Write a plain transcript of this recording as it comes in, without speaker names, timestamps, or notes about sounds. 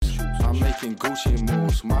making Gucci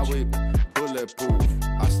moves. My whip bulletproof.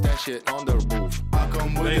 I stash it on the roof. I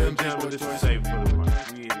come with Ladies them and gentlemen, people. this is Safe for the Money.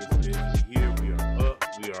 We here. We are up.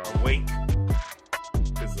 We are awake.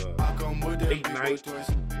 It's a late night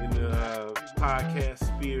in the podcast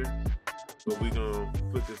sphere, but we're gonna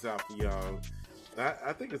put this out for y'all.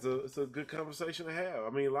 I think it's a good conversation to have. I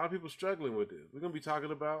mean, a lot of people struggling with this. We're gonna be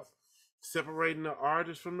talking about separating the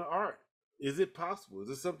artist from the art. Is it possible? Is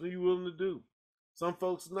it something you're willing to do? Some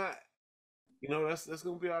folks not. You know, that's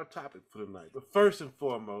gonna be our topic for tonight. But first and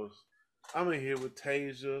foremost, I'm in here with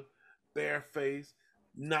Tasia, Bareface,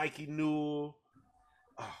 Nike Newell.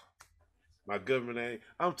 Oh, my government name.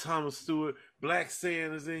 I'm Thomas Stewart. Black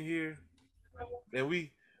Sand is in here, and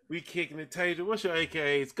we kicking it. Tasia, what's your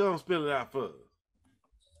AKA? Go and spill it out for us.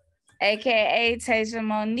 AKA Tasia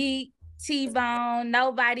Monique, T-Bone,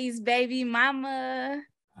 nobody's baby mama.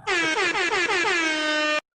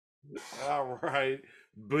 All right.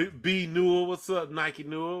 B Newell, what's up, Nike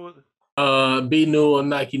Newell? B Newell,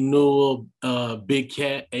 Nike Newell, Big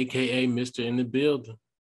Cat, aka Mr. in the building.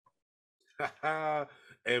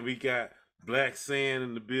 And we got Black Sand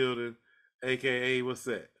in the building, aka what's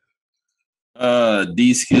that?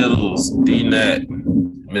 D Skittles, D Nat,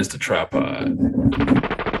 Mr. Tripod.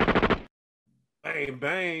 Bang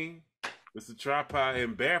bang. Mr. Tripod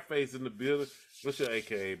and Bareface in the building. What's your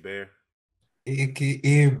AKA, Bear?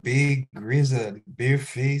 AKA Big Grizzly,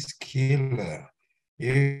 Bareface Killer,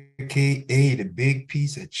 AKA the big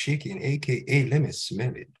piece of chicken, AKA let me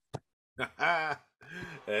smell it. And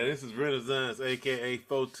this is Renaissance, AKA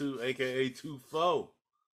 42, AKA 24,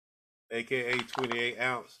 AKA 28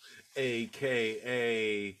 ounce,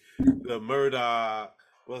 AKA the Murdoch.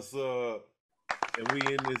 What's up? And we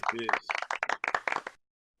in this bitch.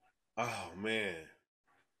 Oh man.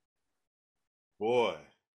 Boy.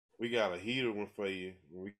 We got a heater one for you.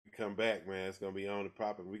 When we come back, man, it's going to be on and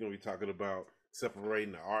popping. We're going to be talking about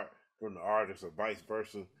separating the art from the artist or vice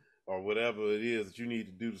versa or whatever it is that you need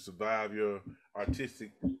to do to survive your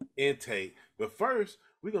artistic intake. But first,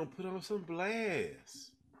 we're going to put on some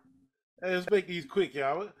blast. Hey, let's make these quick,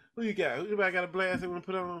 y'all. Who you got? Anybody got a blast they want to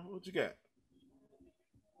put on? What you got?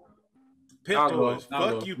 Pet Boys.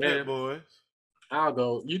 Fuck you, Pet Boys. I'll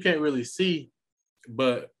go. You can't really see,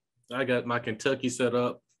 but I got my Kentucky set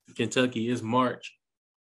up. Kentucky is March.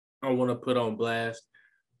 I want to put on blast.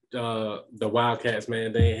 The Wildcats,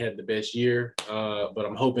 man, they ain't had the best year, but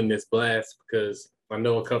I'm hoping this blast because I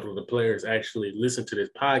know a couple of the players actually listen to this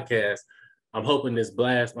podcast. I'm hoping this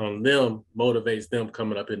blast on them motivates them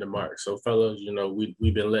coming up in the March. So, fellas, you know,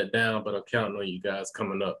 we've been let down, but I'm counting on you guys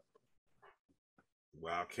coming up.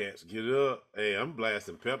 Wildcats, get up. Hey, I'm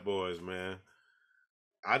blasting Pep Boys, man.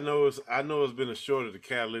 I know it's been a shortage of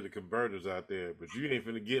catalytic converters out there, but you ain't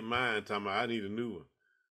finna get mine talking about I need a new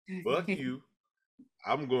one. Fuck you.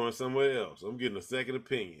 I'm going somewhere else. I'm getting a second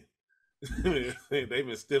opinion. They've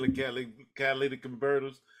been stealing catalytic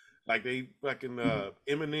converters like they fucking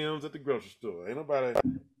M&Ms at the grocery store. Ain't nobody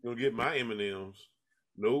gonna get my M&Ms.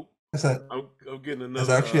 Nope. I'm getting another. That's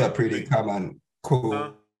actually a pretty common code.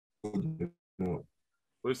 Huh? You know.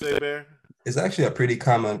 What you say, Bear? It's actually a pretty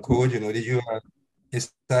common code. You know,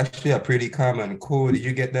 it's actually a pretty common code. Did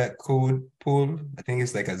you get that code pulled? I think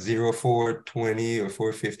it's like a 0420 or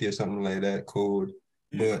 450 or something like that code.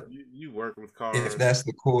 But you work with cars. If that's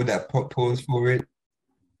the code that pulls for it,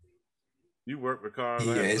 you work with cars.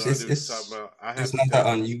 Yeah, it's not that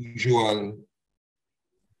unusual.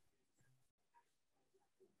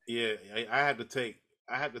 Yeah, I had to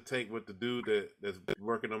take what the dude that's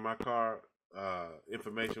working on my car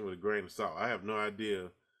information with a grain of salt. I have no idea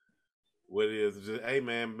what it is. It's just, hey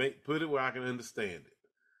man, put it where I can understand it.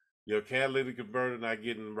 Your catalytic converter not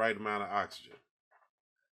getting the right amount of oxygen.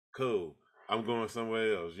 Cool. I'm going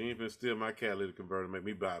somewhere else. You ain't finna steal my catalytic converter, make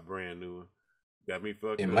me buy a brand new one. Got me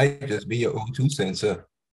fucked up. It might just be your O2 sensor.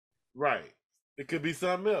 Right. It could be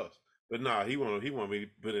something else. But nah, he want me to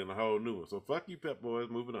put in a whole new one. So fuck you, Pep Boys.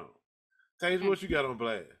 Moving on. Tasia, what you got on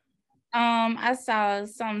blast? I saw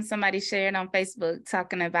somebody shared on Facebook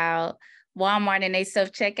talking about Walmart and they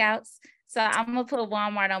self-checkouts. So I'm gonna put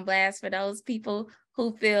Walmart on blast for those people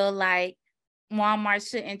who feel like Walmart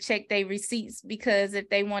shouldn't check their receipts because if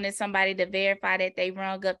they wanted somebody to verify that they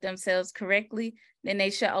rung up themselves correctly, then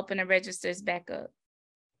they should open the registers back up.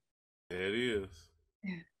 There it is.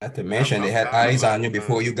 Not to mention, they had eyes on you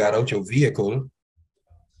before you got out your vehicle.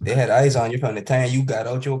 They had eyes on you from the time you got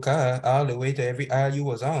out your car all the way to every aisle you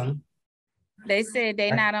was on. They said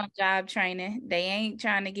they're not on job training. They ain't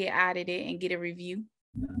trying to get audited and get a review.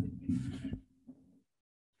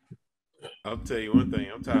 I'll tell you one thing.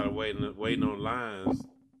 I'm tired of waiting on lines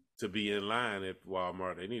to be in line at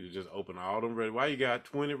Walmart. They need to just open all them registers. Why you got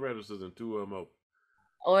 20 registers and 2 of them open?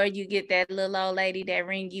 Or you get that little old lady that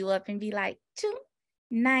ring you up and be like,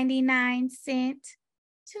 $2.99.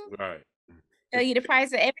 Right. Tell you the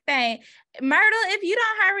price of everything. Myrtle, if you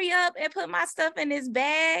don't hurry up and put my stuff in this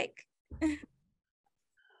bag.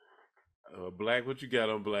 Black, what you got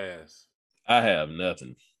on blast? I have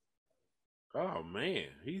nothing. Oh man,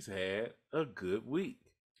 he's had a good week,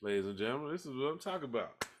 ladies and gentlemen. This is what I'm talking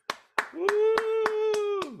about.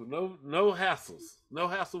 Woo! No hassles. No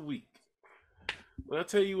hassle week. Well, I'll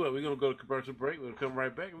tell you what, we're gonna go to commercial break. We're gonna come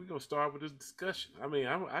right back and we're gonna start with this discussion. I mean,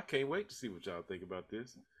 I can't wait to see what y'all think about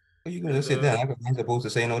this. Well, you gonna sit down? I ain't supposed to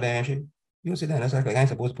say no damn shit. You gonna sit down? That's like I ain't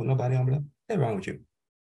supposed to put nobody on blast. What's wrong with you?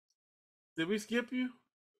 Did we skip you?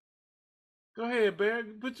 Go ahead, Bear.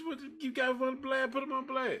 Put you got one blast. Put him on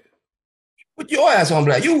blast. Put your ass on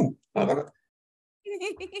blast, you motherfucker.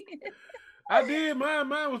 I did. Mine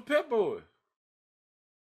was Pep Boy.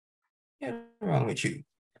 What's wrong with you?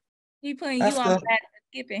 He putting you on blast and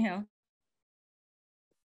skipping him.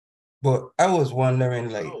 But I was wondering,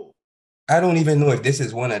 like, I don't even know if this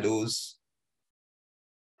is one of those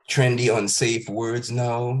trendy, unsafe words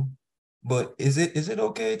now. But is it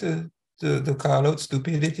okay to call out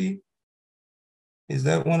stupidity? Is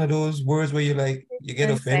that one of those words where you get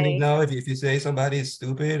offended now if you say somebody is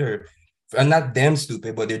stupid or not them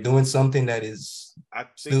stupid, but they're doing something that is I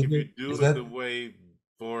think stupid? If you do it the way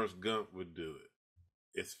Forrest Gump would do it,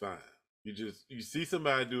 it's fine. You see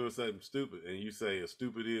somebody doing something stupid and you say a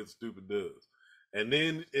stupid is, stupid does. And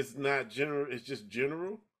then it's not general, it's just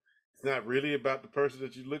general. It's not really about the person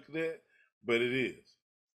that you're looking at, but it is.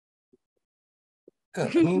 I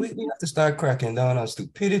mean, we have to start cracking down on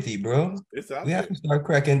stupidity, bro. We have to start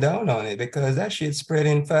cracking down on it because that shit's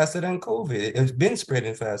spreading faster than COVID. It's been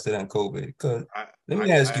spreading faster than COVID. Because let me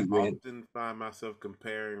ask you, man. I often find myself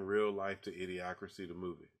comparing real life to Idiocracy, the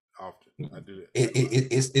movie. Often, I do that.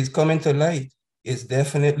 It's coming to light. It's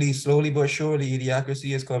definitely slowly but surely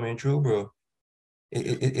Idiocracy is coming true, bro.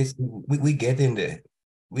 We get in there.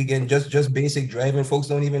 We get just basic driving. Folks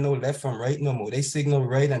don't even know left from right no more. They signal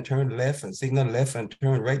right and turn left and signal left and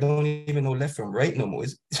turn right. Don't even know left from right no more.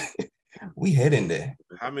 We heading there.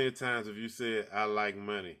 How many times have you said I like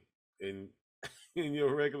money in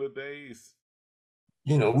your regular days?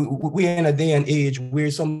 You know, we're in a day and age where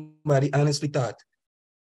somebody honestly thought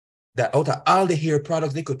that out of all the hair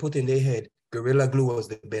products they could put in their head, Gorilla Glue was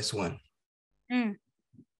the best one.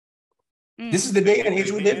 This is the day and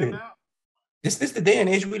age we live in. This is the day and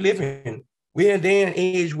age we live in. We're in a day and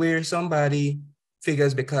age where somebody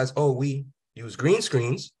figures because, we use green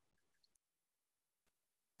screens,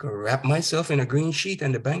 go wrap myself in a green sheet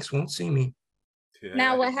and the banks won't see me. Yeah.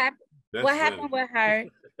 Now, what happened? What happened with her?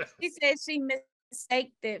 She said she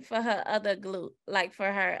mistaked it for her other glue, like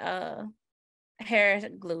for her hair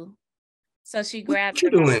glue. So she grabbed What you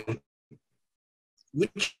doing?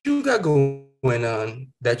 What you got going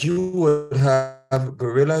on that you would have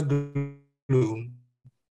Gorilla Glue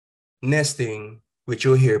nesting with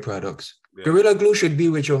your hair products? Yeah. Gorilla Glue should be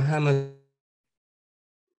with your Hammer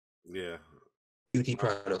beauty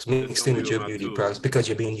products, mixed in with your beauty products because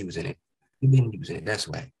you've been using it. You've been using it, that's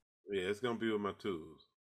why. Yeah, it's going to be with my tools,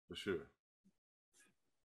 for sure.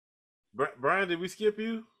 Brian, did we skip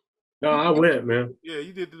you? No, I went, man. Yeah,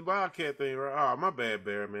 you did the Wildcat thing, right? Oh, my bad,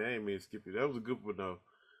 Barry, man. I ain't mean to skip you. That was a good one, though,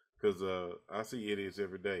 because I see idiots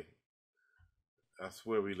every day. I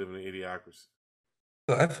swear we live in an idiocracy.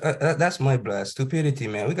 That's my blast. Stupidity,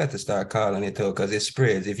 man. We got to start calling it out because it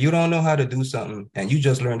spreads. If you don't know how to do something and you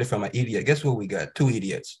just learned it from an idiot, guess what we got? 2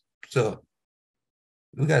 idiots. So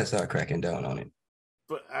we got to start cracking down on it.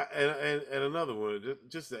 But and another one,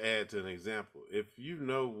 just to add to an example, if you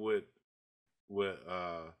know what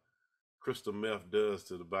crystal meth does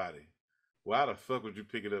to the body, why the fuck would you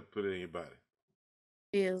pick it up and put it in your body?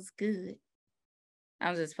 Feels good.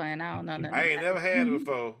 I'm just playing. I don't know nothing. I ain't never had it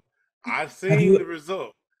before. I've seen the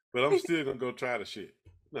result, but I'm still gonna go try the shit.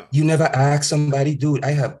 No. You never ask somebody, dude.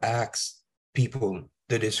 I have asked people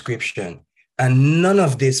the description, and none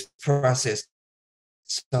of this process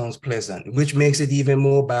sounds pleasant, which makes it even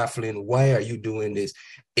more baffling. Why are you doing this?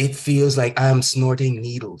 It feels like I'm snorting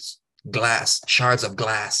needles, shards of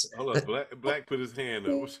glass. Hold on, Black put his hand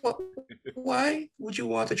up. Why would you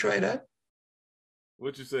want to try that?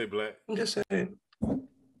 What you say, Black? I'm just saying.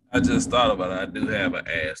 I just thought about it. I do have an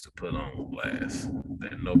ass to put on blast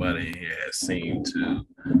that nobody in here has seemed to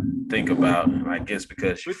think about. I guess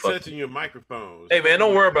because you're touching your microphone. Hey man,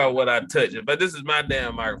 don't worry about what I touch. But this is my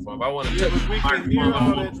damn microphone. If I want to touch my microphone,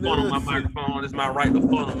 I want to phone on my microphone. It's my right to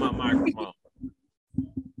phone on my microphone.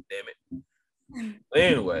 Damn it.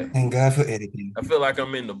 Anyway, Thank God for editing. I feel like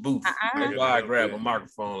I'm in the booth. That's why I grab a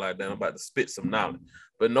microphone like that. I'm about to spit some knowledge.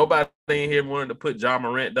 But nobody in here wanted to put Ja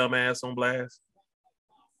Morant dumbass on blast.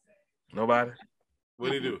 Nobody? What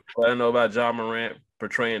do you do? What I know about Ja Morant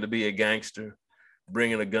portraying to be a gangster,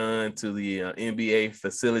 bringing a gun to the NBA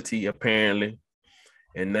facility, apparently.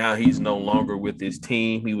 And now he's no longer with his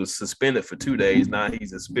team. He was suspended for 2 days. Now he's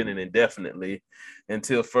suspended indefinitely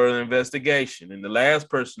until further investigation. And the last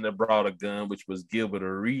person that brought a gun, which was Gilbert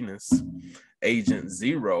Arenas, Agent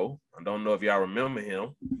Zero. I don't know if y'all remember him,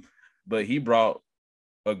 but he brought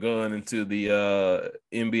a gun into the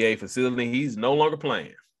NBA facility. He's no longer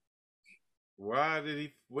playing. Why did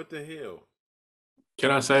he? What the hell?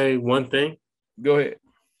 Can I say one thing? Go ahead.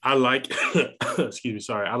 I like, excuse me,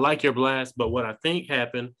 sorry. I like your blast, but what I think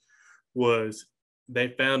happened was they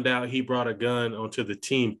found out he brought a gun onto the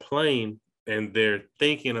team plane, and they're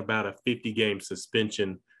thinking about a 50-game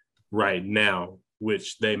suspension right now,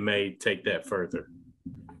 which they may take that further.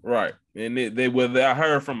 Right. And I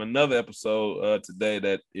heard from another episode today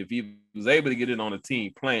that if he was able to get it on a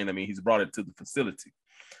team plane, I mean, he's brought it to the facility,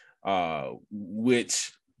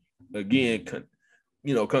 which, again,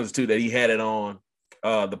 comes to that he had it on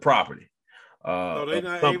the property. So they're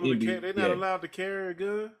not able to carry, they're not allowed to carry a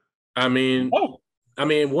gun? I mean,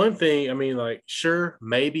 one thing, like, sure,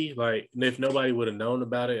 maybe, like, if nobody would have known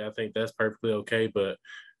about it, I think that's perfectly okay. But,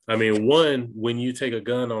 I mean, when you take a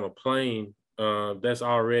gun on a plane, that's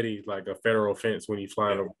already like a federal offense when you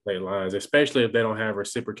fly over state lines, especially if they don't have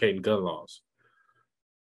reciprocating gun laws.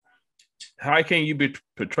 How can you be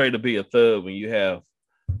portrayed to be a thug when you have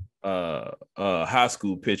high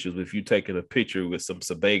school pictures with you taking a picture with some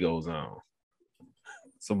Sebagos on,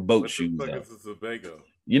 some boat shoes on? What's a Sebago?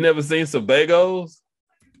 You never seen Sebagos?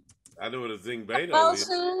 I know what a Zingbato boat is.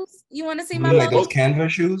 shoes? You want to see my Like boat? those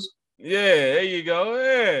canvas shoes? Yeah, there you go.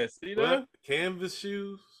 Yeah, see that? What? Canvas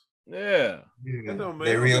shoes? Yeah. That don't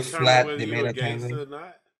matter. They're real flat. Whether They you made a of canvas. gangster or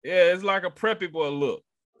not. Yeah, it's like a preppy boy look.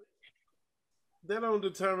 That don't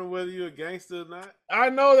determine whether you're a gangster or not. I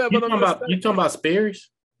know that, but you talking about Sperry's?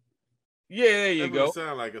 Yeah, there you go.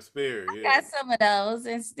 Sound like a Sperry. I got some of those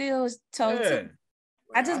and still told to.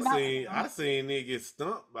 I seen niggas get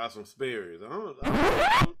stumped by some Sperry's.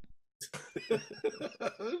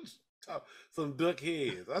 Some duck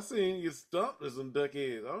heads. I seen you get stumped with some duck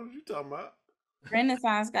heads. I don't know what you talking about.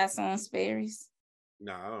 Renaissance got some Sperry's.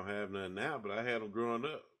 No, I don't have none now, but I had them growing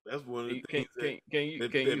up. That's one of the things that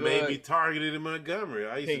made me targeted in Montgomery.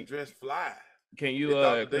 I used to dress fly. Can you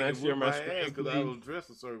can I share my screen because I was dressed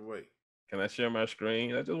a certain way? Can I share my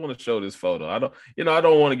screen? I just want to show this photo. I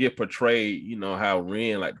don't want to get portrayed, how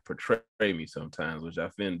Ren like to portray me sometimes, which I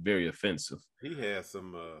find very offensive. He has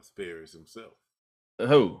some Sperry's himself.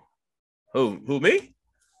 Who me?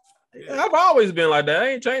 Yeah. I've always been like that. I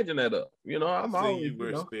ain't changing that up. I'm always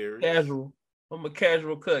casual. I'm a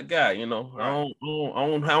casual cut guy. I don't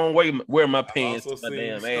wear my pants to my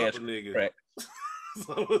damn ass crack.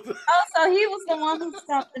 So he was the one who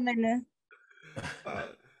stumped the nigga.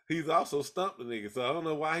 He's also stumped the nigga. So I don't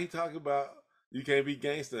know why he talking about you can't be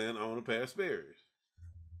gangster and own a pair of Sperry's.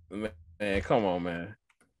 Man, come on, man.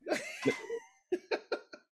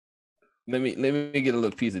 Let me get a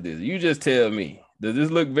little piece of this. You just tell me. Does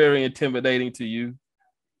this look very intimidating to you?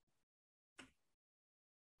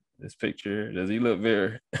 This picture, does he look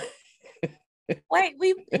very? Wait,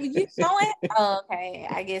 you saw it? Oh, okay.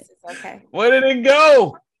 I guess it's okay. Where did it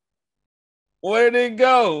go? Where did it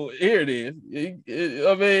go? Here it is.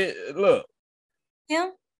 I mean, look.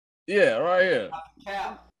 Him? Yeah, right here.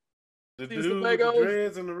 The dude with the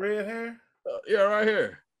dreads and the red hair? Yeah, right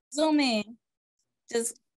here. Zoom in.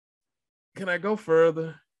 Just. Can I go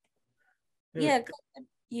further? Yeah.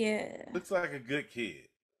 Looks like a good kid.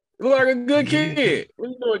 Look like a good kid. What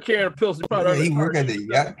are you doing carrying pills? He work at the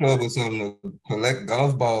yacht club or something to collect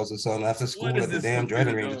golf balls or something after school at the damn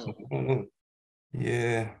driving range or something. I don't know.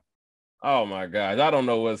 Yeah. Oh my gosh. I don't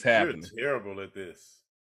know what's happening. You're terrible at this.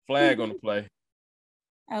 Flag on the play.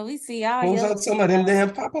 Oh, we see all Pulls out some of them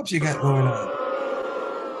damn pop-ups you got going on.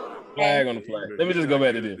 Flag on the play. Let me just go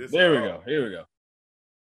back to this. There we go. Here we go.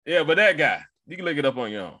 Yeah, but that guy, you can look it up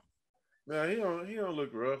on your own. No, he don't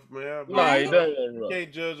look rough, man. No, he doesn't look rough. You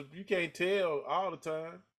can't judge. You can't tell all the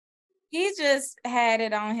time. He just had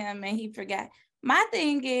it on him and he forgot. My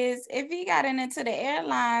thing is, if he got into the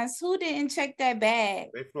airlines, who didn't check that bag?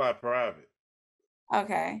 They fly private.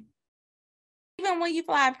 Okay. Even when you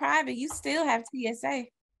fly private, you still have TSA.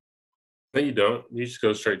 No, you don't. You just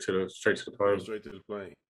go straight to the plane. Straight to the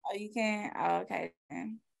plane. Oh, you can? Oh, okay.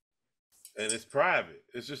 Then. And it's private.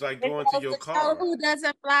 It's just like going to your car. Who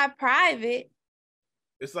doesn't fly private?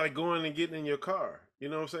 It's like going and getting in your car. You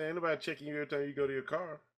know what I'm saying? Ain't nobody checking you every time you go to your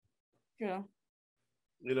car. True.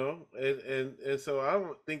 You know, and so I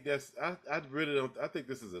don't think that's. I really don't. I think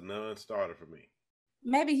this is a non-starter for me.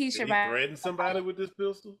 Maybe he Did should he threaten somebody with this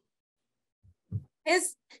pistol?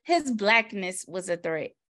 His blackness was a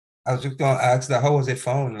threat. I was just gonna ask that. How was it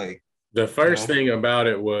found? Like The first thing about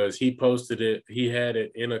it was he posted it. He had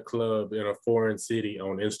it in a club in a foreign city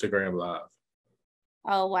on Instagram Live.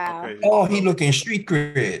 Oh wow. Okay. oh, he looking street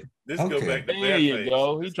cred. This Okay. go back to There you Bareface.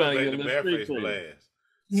 go. He This trying to go get back a little Bareface street cred. blast.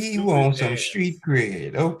 He Stupid wants some ass. street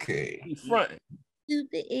cred. Okay. He fronting.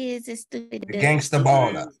 Stupid is and stupid The does. gangster Stupid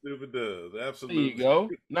baller. is, stupid does. There Absolutely. you go.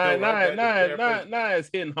 Now it's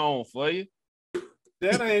hitting home for you.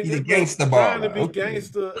 That ain't He's a that, gangster trying to baller. be Okay.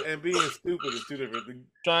 gangster and being stupid is two different things.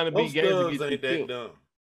 Trying to be Those gangster thugs get ain't you that killed. dumb.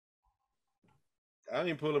 I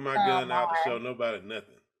ain't pulling my gun out to show nobody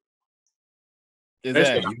nothing.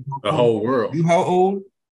 Exactly. The whole world. You how old?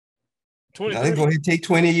 Now 23. they go ahead and take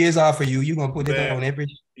 20 years off of you. You gonna put it Bear, on every.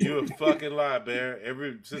 You a fucking lie, Bear.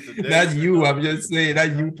 Since the day Not you. known I'm just me, saying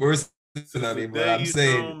that you since personally, the but day I'm you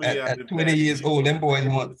saying known me, I've at been 20 bashing years you. old, them boys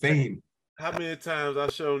want fame. How many times I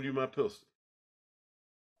showed you my pistol?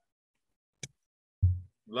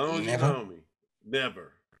 Long as Never. you know me.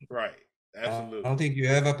 Never. Right. Absolutely. I don't think you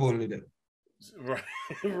ever pulled it. Right.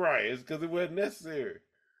 Right. It's because it wasn't necessary.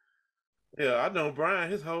 Yeah, I know Brian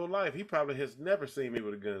his whole life. He probably has never seen me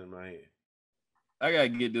with a gun in my hand. I gotta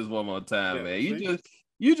get this one more time, Yeah, man. see?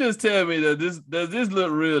 You just tell me that does this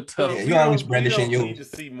look real tough? Yeah, you always We brandishing don't you. need to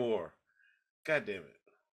see more. God damn it.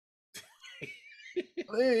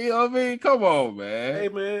 You know what I mean? Come on, man. Hey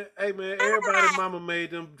man, everybody mama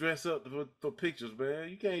made them dress up for pictures, man.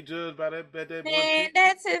 You can't judge by that one Man, picture.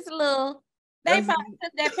 that's his little. They That's- probably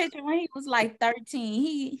took that picture when he was like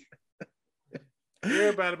 13.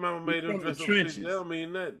 Everybody mama made them From the dress up for pictures. trenches. That don't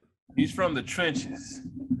mean nothing. He's from the trenches.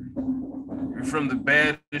 You're from the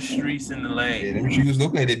baddest streets in the Yeah, land. them shoes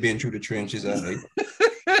look like they've been through the trenches. I think.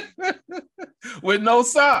 With no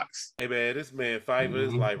socks. Hey man, this man fighting for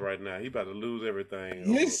his life right now. He about to lose everything.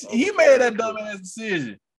 He made that dumbass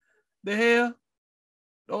decision. The hell?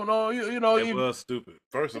 Don't know. You know. It was stupid.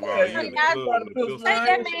 First of all, Yeah, you in the yeah. club with the pistol. Take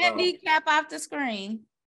that man Oh, kneecap off the screen.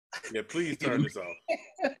 yeah, please turn this off.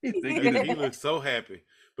 He think He looks so happy.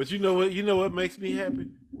 But you know what? You know what makes me happy?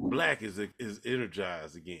 Black is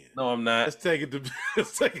energized again. No, I'm not. Let's take it to the No,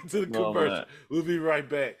 I'm commercial. not. We'll be right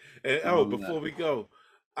back. And No, I'm before not. we go,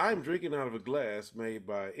 I'm drinking out of a glass made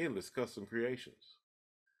by Endless Custom Creations.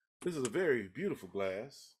 This is a very beautiful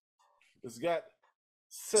glass. It's got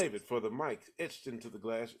 "Save It for the Mic" etched into the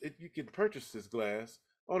glass. You can purchase this glass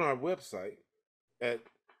on our website at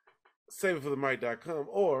saveitforthemic.com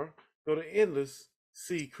or go to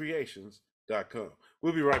endlessccreations.com.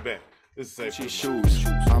 We'll be right back. This is Save It for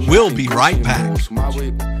the Mic. We'll be right back. My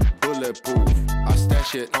whip bulletproof. I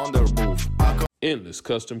stash it on the roof. Endless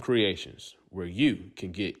Custom Creations, where you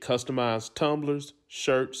can get customized tumblers,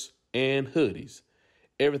 shirts, and hoodies.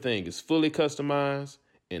 Everything is fully customized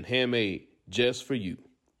and handmade just for you.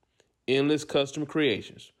 Endless Custom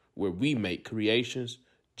Creations, where we make creations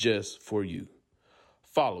just for you.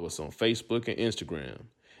 Follow us on Facebook and Instagram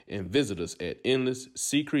and visit us at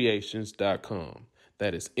endlessccreations.com.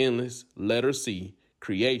 That is endless, letter C,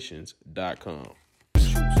 creations.com.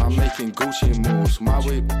 I'm making Gucci moves. My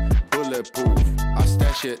whip bulletproof. I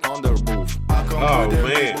stash it on the roof. Oh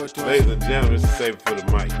man, ladies and gentlemen, this is Save It for the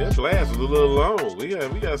Mic. That glass was a little long. We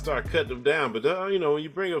gotta start cutting them down. But you know, when you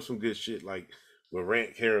bring up some good shit like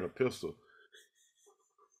Morant carrying a pistol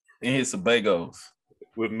And his Sebagos.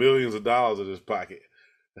 with millions of dollars in his pocket,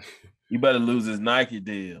 You better lose his Nike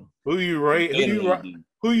deal. who you robbing?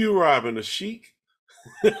 The Sheik,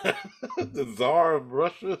 the Tsar of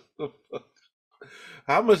Russia?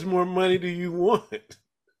 How much more money do you want?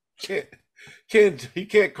 He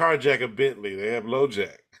can't carjack a Bentley. They have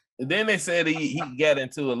LoJack. And then they said he got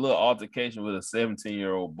into a little altercation with a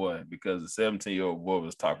 17-year-old boy because the 17-year-old boy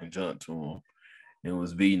was talking junk to him and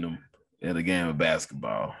was beating him at a game of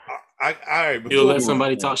basketball. You'll let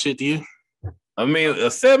somebody talk shit to you? I mean, a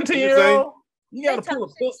 17-year-old, you They got to talk pull a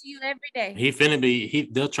shit pistol. to you every day.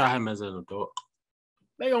 They'll try him as an adult.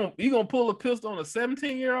 You gonna pull a pistol on a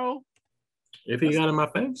 17-year-old? If he got in my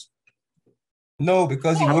face. No,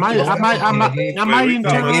 because he I whooped might your ass in the We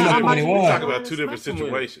game. talk about two different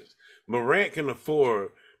situations. Morant can afford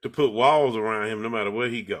to put walls around him no matter where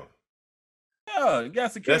he go. Yeah, you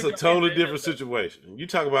got security. That's a totally different situation. You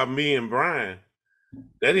talk about me and Brian,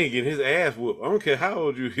 that didn't get his ass whooped. I don't care how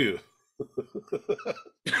old you here.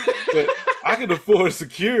 But I can afford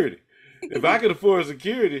security. If I can afford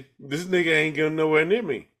security, this nigga ain't going nowhere near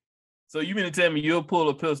me. So you mean to tell me you'll pull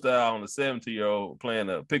a pistol out on a 17-year-old playing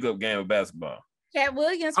a pickup game of basketball? Cat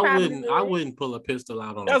Williams probably I wouldn't pull a pistol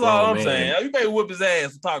out on a That's all grown I'm man. saying. You may whip his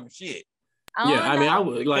ass for talking shit. Yeah, I mean, I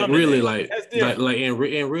would like really like in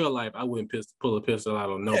real life, I wouldn't pull a pistol out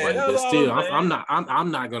on nobody. But still, I'm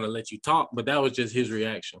not gonna let you talk. But that was just his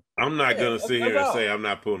reaction. I'm not gonna sit here and say I'm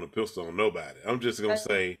not pulling a pistol on nobody. I'm just gonna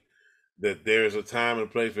say that there's a time and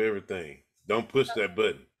a place for everything. Don't push that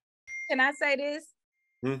button. Can I say this?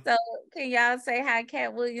 So can y'all say how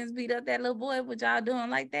Cat Williams beat up that little boy? Would y'all do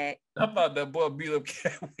him like that? I thought that boy beat up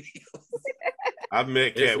Cat Williams. I've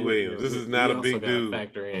met Cat Williams. This is not a big dude.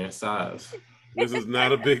 Factor in size. This is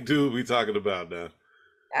not a big dude we talking about now.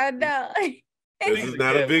 I know. This is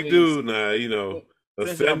not a big dude now. You know, a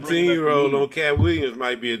 17-year-old on Cat Williams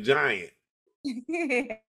might be a giant.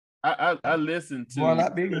 I listened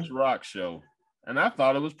to Chris Rock show, and I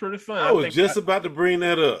thought it was pretty fun. I was just about to bring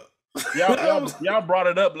that up. Y'all brought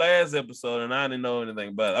it up last episode, and I didn't know anything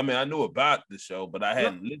about it. I mean, I knew about the show, but I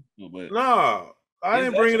hadn't listened to it. No, I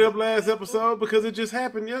didn't bring it up last episode because it just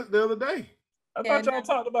happened the other day. I thought y'all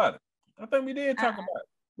talked about it. I think we did talk about it.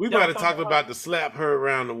 We might have talked about the slap heard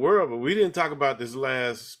around the world, but we didn't talk about this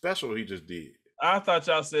last special he just did. I thought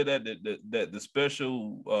y'all said that the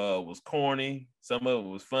special was corny. Some of it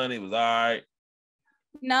was funny. It was all right.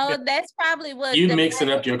 No, that's probably what you mixing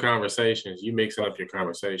up your conversations. You mixing up your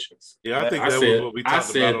conversations. Yeah, I think that was what we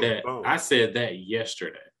talked about on the phone. I said that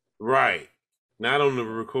yesterday. Right. Not on the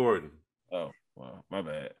recording. Oh, well, my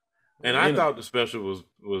bad. And I thought the special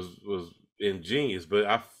was ingenious, but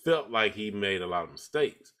I felt like he made a lot of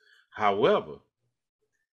mistakes. However,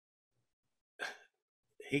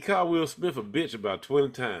 he called Will Smith a bitch about 20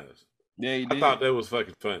 times. Yeah, he did. I thought that was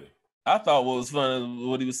fucking funny. I thought what was funny was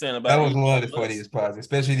what he was saying about that was one of the funniest parts,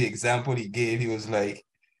 especially the example he gave. He was like,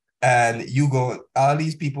 and all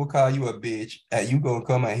these people call you a bitch, and you gonna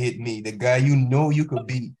come and hit me, the guy you know you could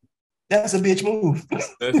beat. That's a bitch move.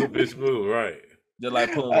 That's a bitch move, right? They're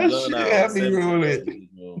like pulling the gun out.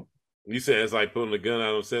 You said it's like pulling a gun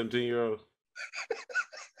out on 17-year-olds?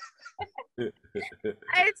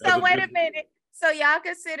 Hey, so wait a minute. So y'all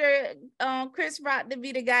consider Chris Rock to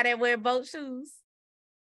be the guy that wear boat shoes?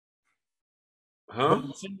 Huh?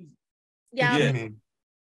 Yeah.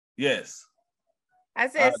 Yes. I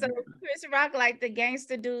said so. Chris Rock like the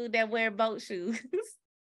gangster dude that wear boat shoes.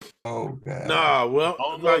 Oh God. Nah, well, I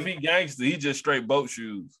don't know if he gangster. He just straight boat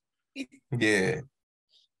shoes. Yeah.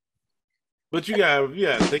 But you gotta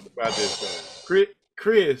think about this though.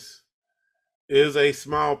 Chris is a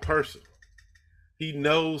small person. He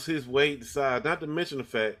knows his weight and size. Not to mention the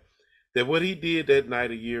fact that what he did that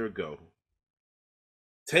night a year ago,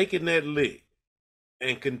 taking that lick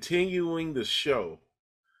and continuing the show,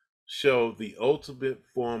 showed the ultimate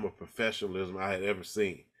form of professionalism I had ever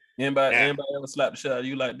seen. Anybody ever slapped the shit out of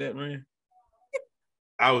you like that, man?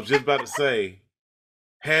 I was just about to say,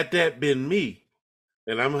 had that been me,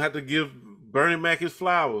 and I'm gonna have to give Bernie Mac his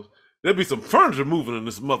flowers, there'd be some furniture moving in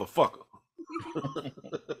this motherfucker.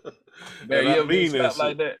 Man, you ever been slapped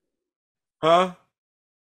like that? Huh?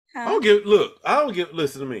 I don't get,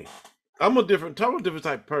 listen to me. I'm a different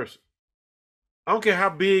type of person. I don't care how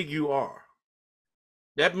big you are.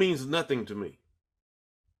 That means nothing to me.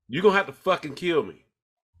 You're gonna have to fucking kill me.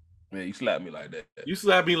 Man, you slap me like that. You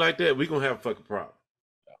slap me like that, we're gonna have a fucking problem.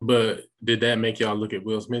 But did that make y'all look at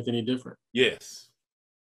Will Smith any different? Yes.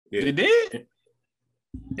 Yeah. It did?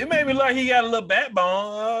 It made me like he got a little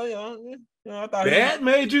backbone. I thought that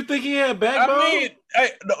made you think he had backbone? I mean, hey,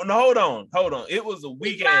 no, hold on. It was a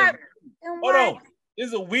weak ass. Hold on.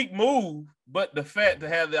 It's a weak move, but the fact to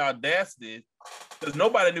have the audacity, because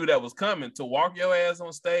nobody knew that was coming, to walk your ass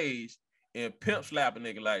on stage and pimp slap a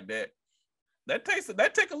nigga like that, that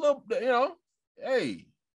take a little, hey,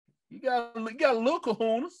 you got a little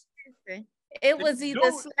kahunas. It was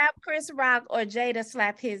either slap Chris Rock or Jada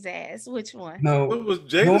slap his ass. Which one? No, it was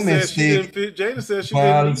Jada said she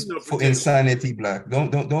didn't need no for insanity, Black.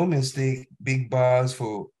 Don't mistake big bars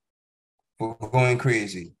for going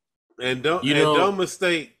crazy. And don't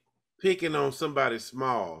mistake picking on somebody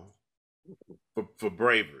small for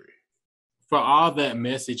bravery. For all that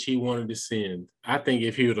message he wanted to send, I think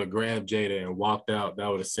if he would have grabbed Jada and walked out, that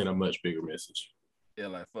would have sent a much bigger message. Yeah,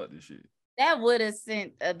 like fuck this shit. That would have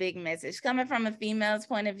sent a big message. Coming from a female's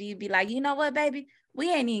point of view, be like, you know what, baby?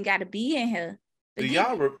 We ain't even got to be in here.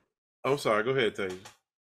 I'm sorry, go ahead, Taylor.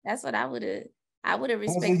 That's what I would have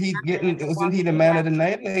respected. Wasn't he the man of the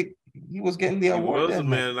night? Like, he was getting the award. He was the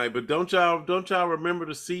man of the night, but don't y'all remember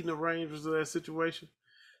the seating arrangements of that situation?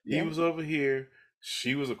 Yeah. He was over here,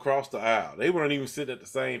 she was across the aisle. They weren't even sitting at the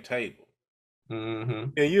same table.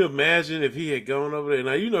 Mm-hmm. Can you imagine if he had gone over there?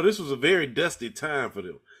 Now, this was a very dusty time for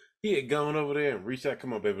them. He had gone over there and reached out,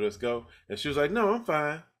 come on, baby, let's go. And she was like, no, I'm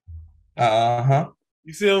fine. Uh-huh.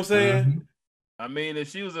 You see what I'm saying? Mhm. I mean, if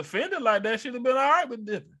she was offended like that, she'd have been all right with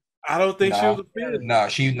dipping. I don't think she was No, offended. no,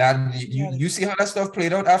 she not. You see how that stuff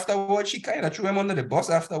played out afterwards? She kind of threw him under the bus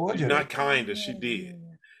afterwards, you know. Not kinda, she did.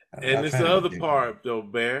 And That it's kind the of other thing. part though,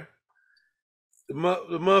 Bear. The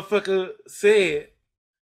motherfucker said,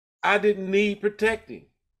 I didn't need protecting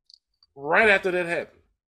right after that happened.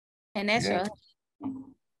 And that's Yeah.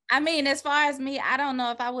 I mean, as far as me, I don't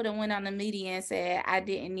know if I would have went on the media and said I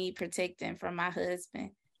didn't need protecting from my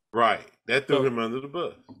husband. Right. That threw So- him under the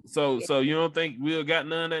bus. So you don't think Will got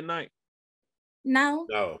none that night? No.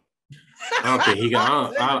 No. I don't think he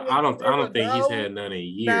got. I don't think he's had none in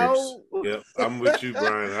years. Yep, I'm with you,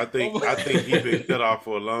 Brian. I think he's been cut off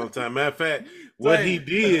for a long time. Matter of fact, what he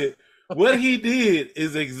did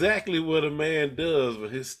is exactly what a man does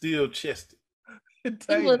when he's still chested. He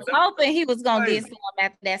was hoping he was gonna get some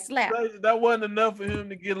after that slap. That wasn't enough for him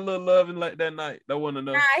to get a little loving like that night. That wasn't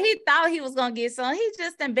enough. Nah, he thought he was gonna get some. He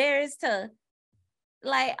just embarrassed her,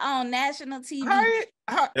 like on national TV.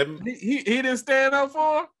 He didn't stand up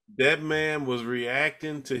for her? That man was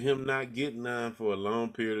reacting to him not getting none for a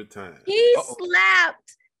long period of time. He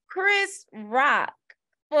slapped Chris Rock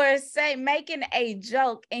for making a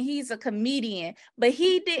joke, and he's a comedian, but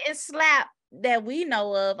he didn't slap that we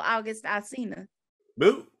know of August Alsina.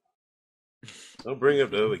 Boo! Don't bring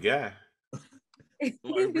up the other guy.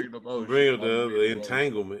 Bring up the other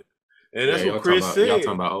entanglement. And that's what Chris said. Y'all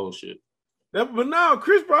talking about old shit. But no,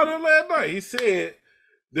 Chris brought it up last night. He said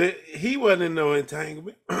that he wasn't in no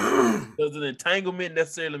entanglement. Does an entanglement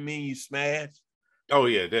necessarily mean you smash? Oh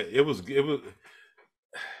yeah, it was.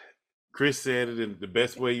 Chris said it in the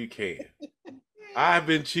best way you can. I've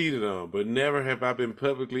been cheated on, but never have I been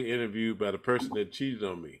publicly interviewed by the person that cheated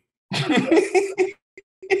on me.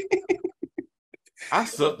 I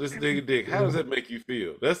sucked this nigga dick. How does that make you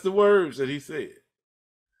feel? That's the words that he said.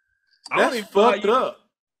 That's fucked up.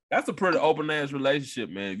 That's a pretty open ass relationship,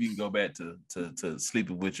 man. If you can go back to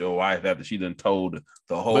sleeping with your wife after she done told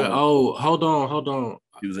the whole. But hold on.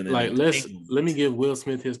 He was in like let me give Will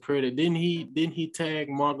Smith his credit. Didn't he tag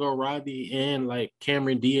Margot Robbie and like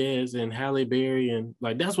Cameron Diaz and Halle Berry, and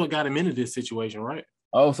like that's what got him into this situation, right?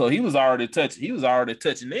 Oh, so he was already touching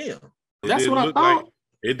them. That's what I thought.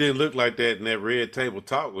 It didn't look like that in that red table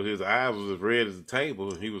talk where his eyes was as red as the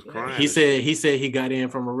table and he was crying. He said he got in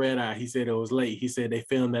from a red eye. He said it was late. He said they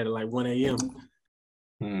filmed that at like 1 a.m.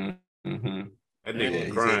 Mm-hmm. That nigga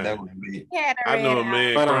was crying. I know a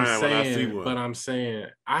man crying when I see one. But I'm saying,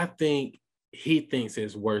 I think he thinks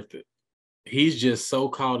it's worth it. He's just so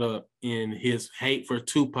caught up in his hate for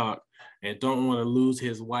Tupac and don't want to lose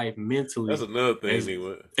his wife mentally. That's another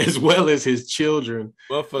thing, as well as his children.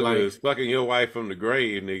 Motherfucker is fucking your wife from the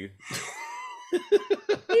grave, nigga.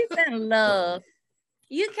 He's in love.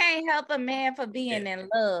 You can't help a man for being in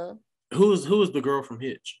love. Who's the girl from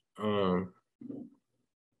Hitch?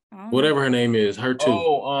 Whatever her name is, her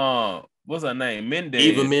too. What's her name? Mendez.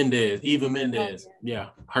 Eva Mendez. Yeah,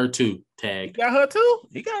 her too. Tagged. You got her too?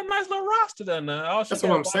 He got a nice little roster there now. That's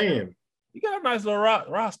what I'm saying. You got a nice little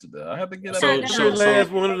roster there. I have to get so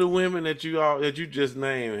last one of the women that you just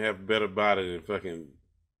named have better body than fucking.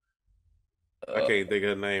 I can't think of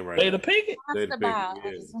her name right Jada now. Pinkett. Jada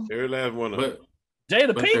Pinkett. Yeah. Every last one of them.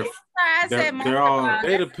 Jada Pinkett. They're all.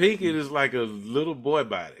 Jada Pinkett is like a little boy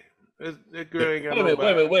body. That girl ain't got no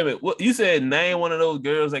body. Wait a minute. What, you said name one of those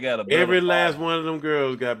girls that got a better Every last body. one of them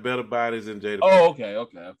girls got better bodies than Jada Pinkett.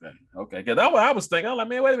 Oh, okay. Because that's what I was thinking. I'm like,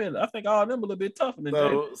 man, wait a minute. I think all of them a little bit tougher than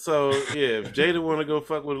Jada. So yeah, if Jada want to go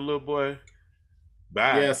fuck with a little boy,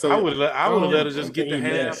 bye. Yeah, so I would have let her just get the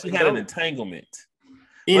half. She had an entanglement.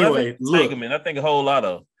 Anyway, I think a whole lot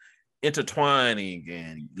of intertwining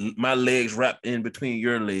and my legs wrapped in between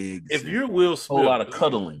your legs. If you're Will Smith, a whole lot of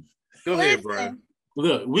cuddling. Go ahead, Brian.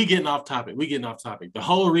 Look, we getting off topic. The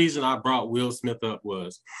whole reason I brought Will Smith up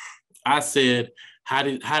was I said, how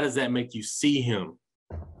does that make you see him?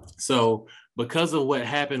 So because of what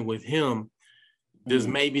happened with him, does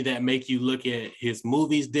maybe that make you look at his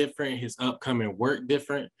movies different, his upcoming work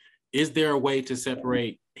different? Is there a way to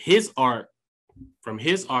separate his art from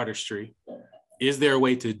his artistry? Is there a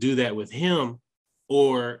way to do that with him?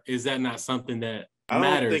 Or is that not something that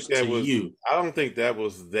matters to you? I don't think that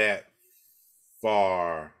was that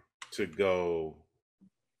far to go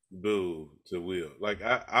boo to Will. Like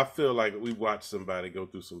I feel like we watched somebody go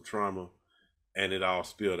through some trauma and it all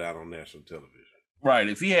spilled out on national television. Right.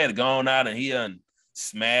 If he had gone out and he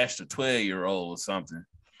smashed a 12-year-old or something,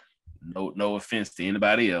 no offense to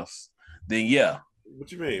anybody else, then yeah.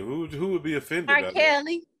 What you mean? Who would be offended? Mark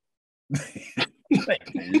Kelly.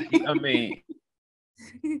 I mean,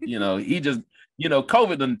 he you know,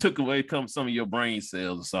 COVID done took away some of your brain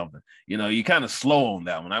cells or something. You know, you kind of slow on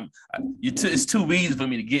that one. It's too easy for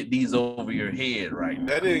me to get these over your head right now.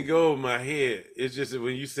 That didn't go over my head. It's just that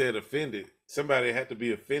when you said offended, somebody had to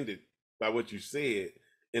be offended by what you said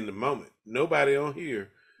in the moment. Nobody on here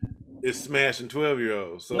is smashing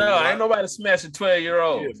 12-year-olds. So no, ain't nobody smashing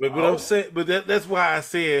 12-year-olds. Yeah, but I'm saying, but that's why I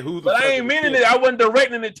said who the. But I ain't meaning it. I wasn't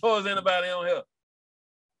directing it towards anybody on here.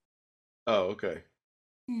 Oh, okay.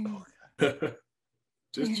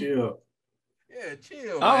 Just chill. Yeah,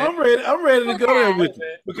 chill. Oh, man. I'm ready to go there with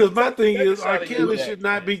you. Because my thing is, R. Take a shot Kelly of your should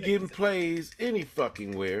not be getting plays any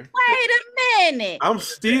fucking where. Wait a minute. I'm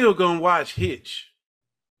still gonna watch Hitch.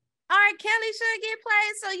 R. Kelly should get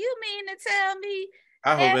played. So you mean to tell me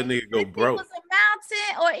I hope that nigga go broke. If he was a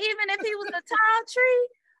mountain, or even if he was a tall tree,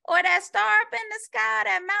 or that star up in the sky,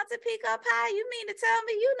 that mountain peak up high, you mean to tell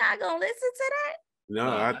me you're not gonna listen to that? No,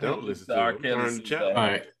 I don't listen to R. Kelly. All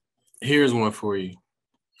right, here's one for you,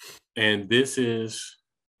 and this is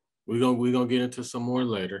we're gonna get into some more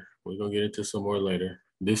later.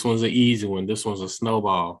 This one's an easy one. This one's a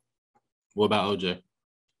snowball. What about OJ?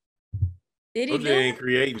 Did he OJ ain't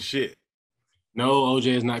creating shit. No,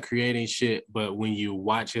 OJ is not creating shit, but when you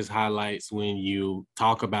watch his highlights, when you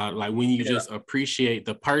talk about, like, when you just appreciate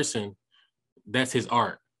the person, that's his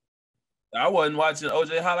art. I wasn't watching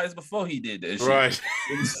OJ highlights before he did that shit. Right.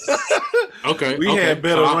 Okay. We had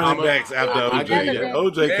better running backs after OJ.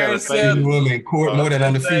 OJ kind of saved him in court more than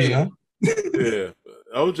on the field, huh? Yeah.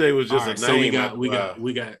 OJ was just a name. So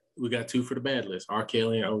we got two for the bad list: R.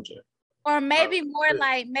 Kelly and OJ. Or maybe more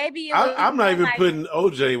like I'm not even putting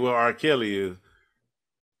OJ where R. Kelly is.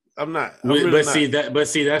 I'm not. But see,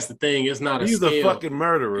 that's the thing. It's not a scale. He's a fucking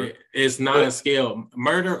murderer. It's not a scale.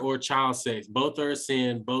 Murder or child sex, both are a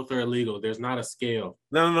sin. Both are illegal. There's not a scale.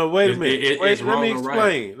 No. Wait a minute.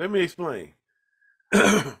 Let me explain.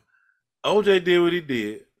 OJ did what he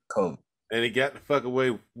did. Cool. And he got the fuck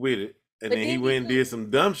away with it. And then he went and did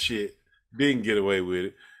some dumb shit. Didn't get away with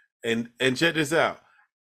it. And check this out.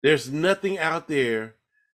 There's nothing out there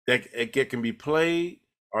that can be played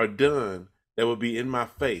or done that would be in my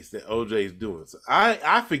face that OJ is doing. So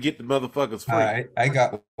I forget the motherfucker's free. All right, I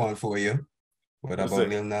got one for you. What about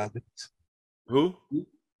Lil Nas X? Who?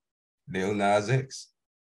 Lil Nas X.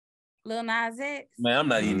 Lil Nas X? Man, I'm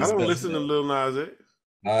not even. I don't listen to Lil Nas X.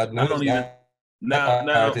 I don't even.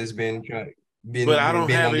 Now has been but I don't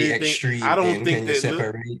have anything. Extreme. I don't think that.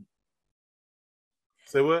 Separate.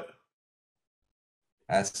 Say what?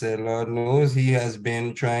 I said, Lord knows he has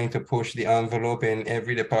been trying to push the envelope in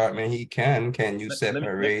every department he can. Can you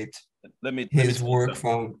separate his work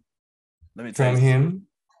from him?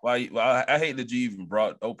 Well, I hate that you even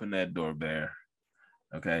open that door, Bear.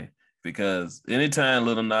 Okay, because anytime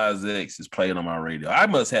Lil Nas X is playing on my radio, I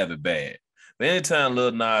must have it bad. But anytime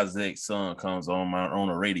Lil Nas X song comes on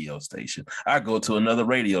a radio station, I go to another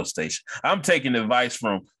radio station. I'm taking advice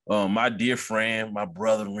from my dear friend, my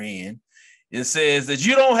brother Ren. It says that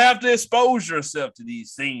you don't have to expose yourself to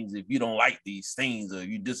these things if you don't like these things or if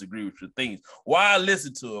you disagree with your things. Why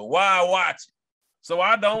listen to it? Why watch it? So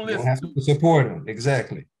I don't listen. You don't have to support him.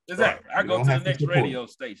 Exactly. Right. I go to the next radio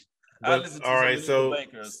station. I listen to all right, so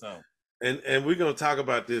Baker or something. And we're gonna talk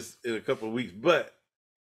about this in a couple of weeks. But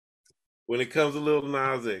when it comes to Lil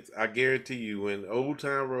Nas X, I guarantee you, when Old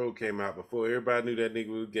Town Road came out, before everybody knew that nigga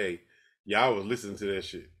was gay, y'all was listening to that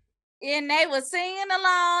shit. And they were singing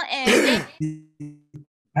along and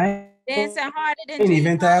dancing harder than. I ain't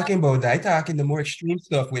even talking about that. I talking the more extreme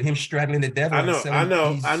stuff with him straddling the devil. I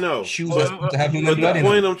know. Shoes but to have the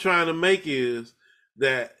point I'm trying to make is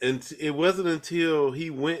that it wasn't until he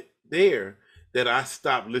went there that I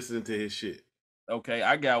stopped listening to his shit. Okay,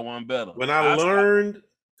 I got one better. When I learned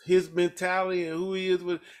his mentality and who he is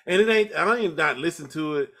with, and I ain't not listen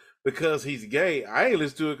to it because he's gay. I ain't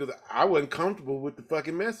listen to it because I wasn't comfortable with the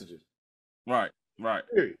fucking messages. Right.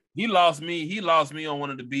 Period. He lost me on one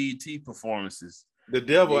of the BET performances. The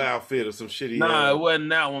devil outfit or some shit. Nah, it wasn't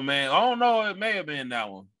that one, man. I don't know. It may have been that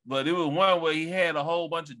one, but it was one where he had a whole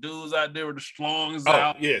bunch of dudes out there with the slongs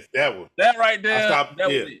out. Yes, that one. That right there. That was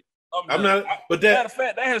it. I'm not. But matter of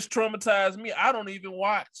fact, that has traumatized me. I don't even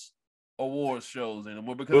watch award shows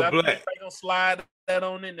anymore because I think they're gonna slide that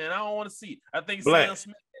on in there. And I don't want to see it. I think Sam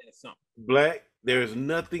Smith had something. Black. There's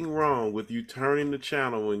nothing wrong with you turning the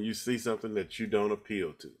channel when you see something that you don't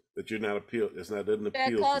appeal to, that you're not appeal. That's not doesn't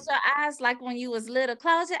appeal. Close your eyes like when you was little.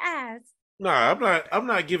 Close your eyes. No, I'm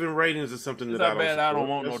not giving ratings to something that I don't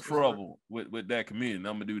want no trouble with that community.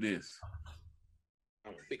 I'm gonna do this.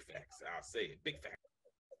 I'm big facts. I'll say it. Big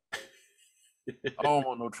facts. I don't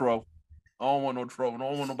want no trouble. I don't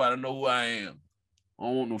want nobody to know who I am. I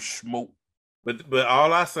don't want no smoke. But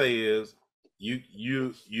all I say is,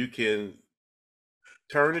 you can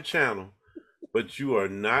turn the channel, but you are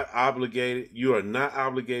not obligated. You are not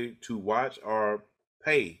obligated to watch or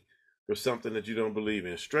pay for something that you don't believe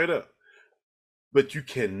in. Straight up. But you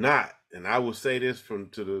cannot, and I will say this from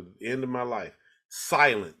to the end of my life,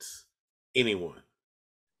 silence anyone.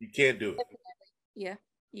 You can't do it. Yeah,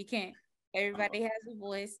 you can't. Everybody has a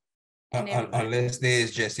voice. And Unless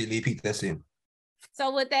there's Jesse Lee Peterson.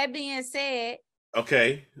 So with that being said,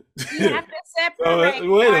 okay. You have to separate.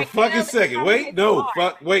 Wait a fucking second. Wait, no,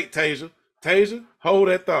 wait, Tasia. Tasia, hold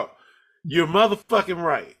that thought. You're motherfucking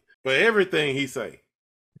right for everything he say.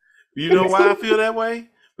 You know why I feel that way?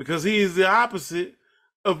 Because he is the opposite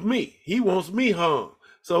of me. He wants me hung.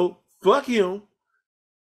 So fuck him.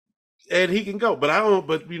 And he can go. But I don't,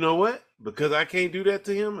 but you know what? Because I can't do that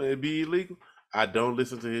to him and it'd be illegal, I don't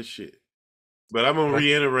listen to his shit. But I'm gonna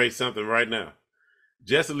reiterate something right now.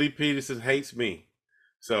 Jesse Lee Peterson hates me.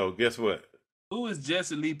 So guess what? Who is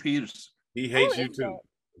Jesse Lee Peterson? He hates you too.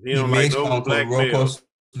 He don't makes like Uncle black Ruckus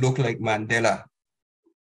look like Mandela.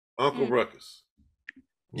 Uncle Ruckus.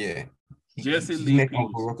 Yeah. Jesse He Lee make Peterson.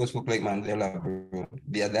 Uncle Ruckus look like Mandela, bro.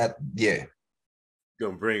 Yeah.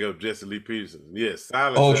 Gonna bring up Jesse Lee Peterson. Yes,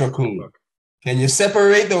 silence. Ultra cool. Can you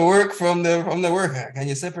separate the work from the worker? Can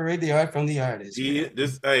you separate the art from the artist?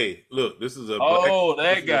 Hey, look, this is a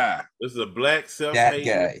that guy. This is a black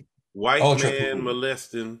self-hating white Ultra man cool.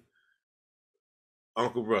 molesting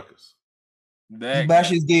Uncle Ruckus. He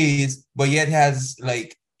bashes gays, but yet has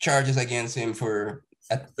like charges against him for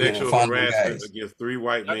sexual harassment against 3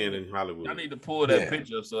 white men in Hollywood. I need to pull that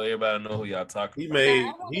picture up so everybody know who y'all talking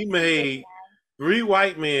about. He made 3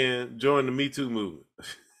 white men join the Me Too movement.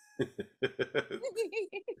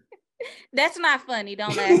 That's not funny.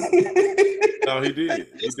 Don't laugh. No, he did.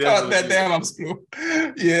 He caught that damn obscure.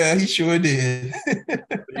 Yeah, he sure did.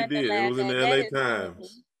 He did. It was in the LA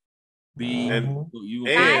Times.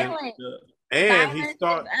 And he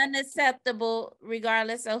started unacceptable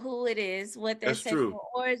regardless of who it is, what their sexual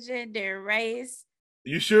origin, their race.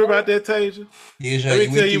 You sure about that, Tasia?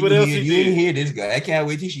 Let me tell you what else he did. You didn't hear this guy. I can't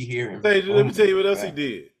wait till she hear him. Tasia, let me tell you what else he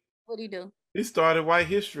did. What'd he do? He started White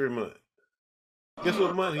History Month. Guess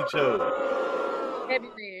what month he chose?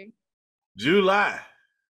 February. July.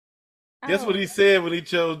 Guess what he said when he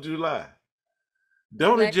chose July?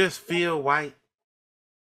 Don't it just feel white?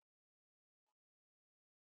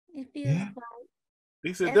 It feels white.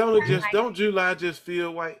 He said, don't July just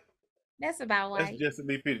feel white? That's about white. That's Jesse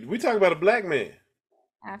Lee Peterson. We talking about a black man.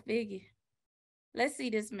 I figure. Let's see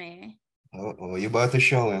this man. Oh, you about to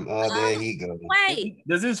show him. Oh, there he goes. Wait.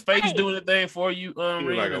 Does his face do anything for you?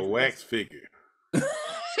 He's like a wax figure.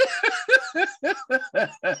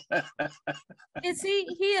 Is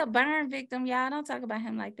he a burn victim, y'all? Don't talk about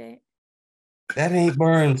him like that. That ain't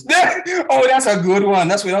Burns. Oh, that's a good one.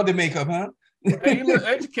 That's without the makeup, huh? Hey, he look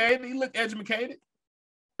educated. He look educated.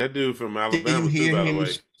 That dude from Alabama, too, by the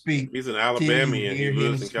way. Speak? He's an Alabamian. He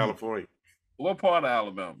lives in California. What part of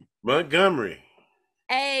Alabama? Montgomery.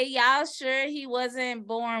 Hey, y'all sure he wasn't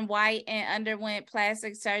born white and underwent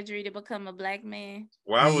plastic surgery to become a black man?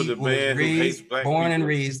 Why would the man who hates black people? Born and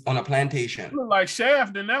raised on a plantation. Look like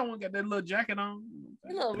Shaft, and that one got that little jacket on.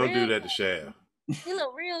 Don't do that to Shaft. He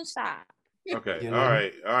look real sharp. Okay, all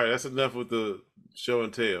right. That's enough with the show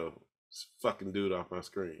and tell. This fucking dude off my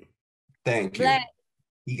screen. Thank you. Black.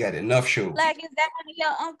 He got enough show. Black, is that one of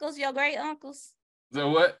your uncles, your great uncles? So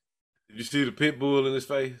what? Did you see the pit bull in his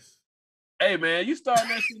face? Hey man, you starting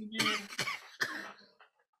that shit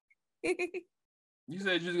again? You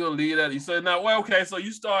said you're gonna leave that. You said now, well, okay, so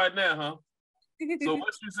you started now, huh? So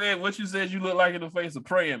what you said you look like in the face of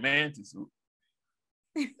praying mantis.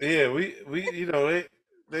 Yeah, we you know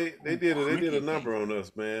they did a number on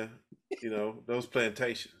us, man. You know, those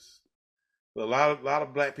plantations. A lot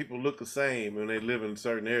of black people look the same when they live in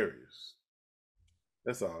certain areas.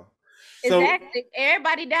 That's all. Exactly. So,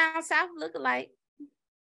 everybody down south look alike.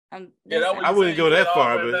 I wouldn't go that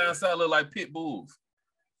far, but down south look like pit bulls.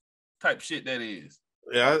 Type shit that is.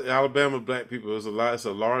 Yeah, Alabama black people. It's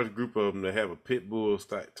a large group of them that have a pit bull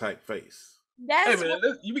type face. Hey man,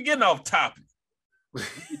 you be getting off topic.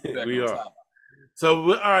 We are.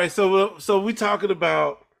 So all right. So we talking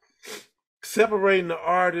about separating the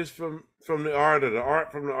artist from the art, or the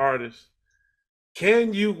art from the artist.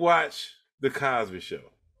 Can you watch the Cosby Show?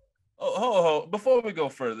 Oh, before we go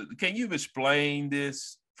further, can you explain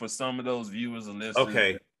this for some of those viewers and listeners?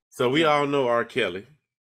 Okay, so we all know R. Kelly.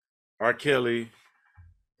 R. Kelly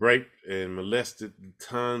raped and molested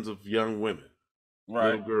tons of young women,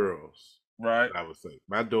 little girls. Right. I would say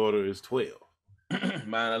my daughter is 12.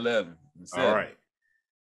 Mine 11. All right.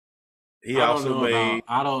 He also made.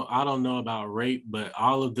 I don't know about rape, but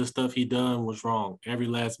all of the stuff he done was wrong. Every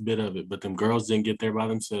last bit of it. But them girls didn't get there by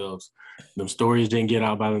themselves. Them stories didn't get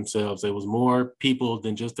out by themselves. There was more people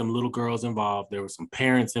than just them little girls involved. There were some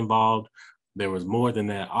parents involved. There was more than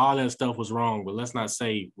that. All that stuff was wrong. But let's not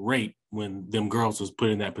say rape when them girls was put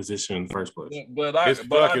in that position in the first place. But It's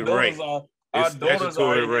fucking rape. Our It's daughters are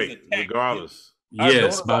statutory in rape, his attack. regardless.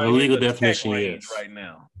 Yes, by the legal attack definition, range yes. right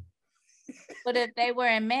now. But if they were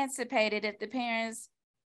emancipated, if the parents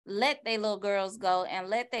let their little girls go and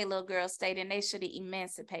let their little girls stay, then they should have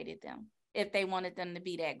emancipated them if they wanted them to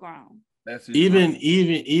be that grown. That's even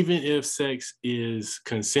if sex is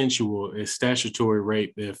consensual, it's statutory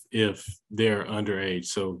rape if they're underage.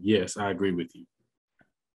 So yes, I agree with you.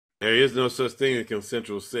 There is no such thing as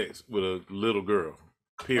consensual sex with a little girl.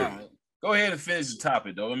 Period. Right. Go ahead and finish the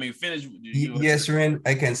topic, though. I mean, finish. Yes, Ren,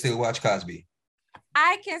 I can still watch Cosby.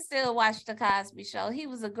 I can still watch the Cosby Show. He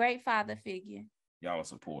was a great father figure. Y'all are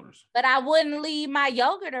supporters. But I wouldn't leave my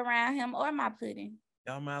yogurt around him or my pudding.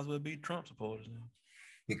 Y'all might as well be Trump supporters now.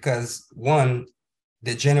 Because one,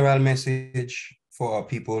 the general message for our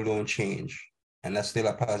people don't change. And that's still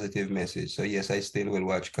a positive message. So yes, I still will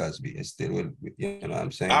watch Cosby. I still will, you know what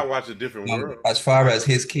I'm saying? I watch a different world. As far as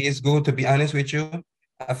his kids go, to be honest with you,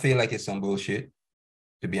 I feel like it's some bullshit.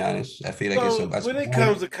 To be honest, I feel like it's some. When it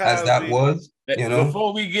comes to Cosby, as that was, you know.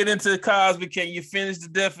 Before we get into Cosby, can you finish the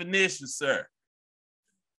definition, sir?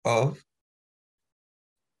 Of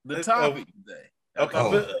the topic today.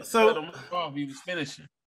 Okay, so he was finishing.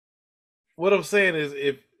 What I'm saying is,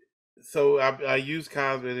 I use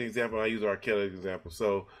Cosby as an example. I use R. Kelly as an example.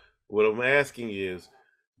 So what I'm asking is,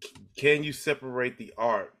 can you separate the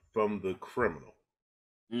art from the criminal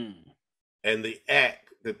and the act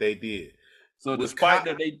that they did? So despite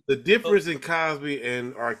the difference in Cosby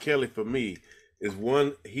and R. Kelly for me is,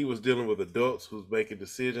 one, he was dealing with adults who's making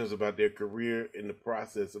decisions about their career in the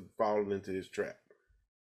process of falling into his trap.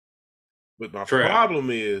 But my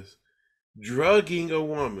problem is drugging a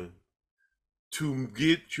woman to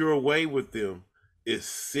get your way with them is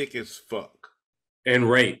sick as fuck. And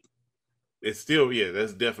rape. It's still,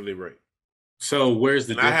 that's definitely rape. So where's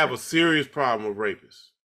the difference? I have a serious problem with rapists.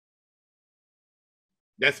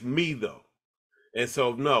 That's me though. And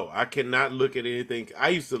so, no, I cannot look at anything. I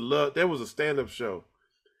used to love, there was a stand-up show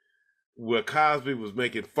where Cosby was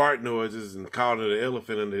making fart noises and calling it an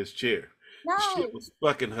elephant under his chair. No. The shit was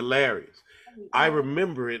fucking hilarious. I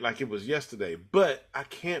remember it like it was yesterday, but I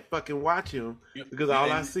can't fucking watch him because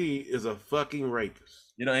all I see is a fucking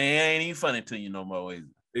rapist. You know, it ain't even funny to you no more, is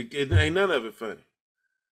it? It ain't none of it funny.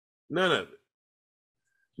 None of it.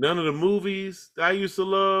 None of the movies that I used to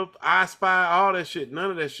love, I Spy, all that shit,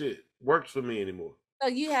 none of that shit works for me anymore. So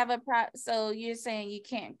you have so you're saying you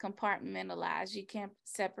can't compartmentalize, you can't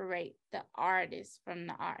separate the artist from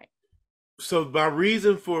the art. So my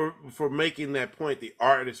reason for making that point, the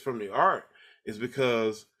artist from the art, is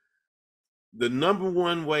because the number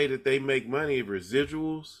one way that they make money is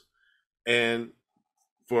residuals, and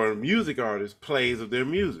for a music artist, plays of their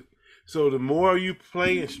music. So the more you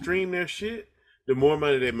play and stream their shit, the more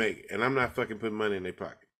money they make. And I'm not fucking putting money in their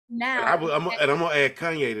pocket. Now, I'm gonna add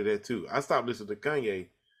Kanye to that too. I stopped listening to Kanye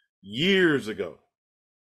years ago.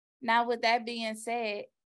 Now, with that being said,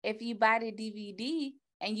 if you buy the DVD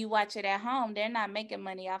and you watch it at home, they're not making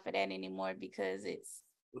money off of that anymore because it's.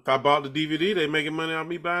 If I bought the DVD, they making money off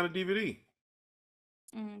me buying the DVD.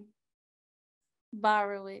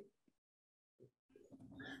 Borrow it.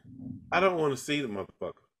 I don't want to see the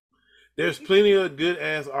motherfucker. There's plenty of good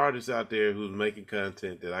ass artists out there who's making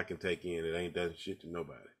content that I can take in that ain't done shit to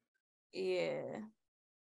nobody. Yeah.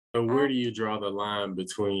 So where do you draw the line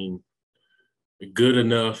between good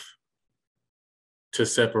enough to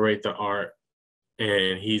separate the art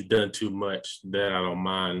and he's done too much that I don't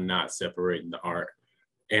mind not separating the art?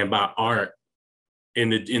 And by art, in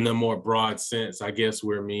the more broad sense, I guess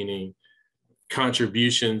we're meaning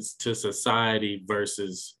contributions to society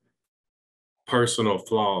versus personal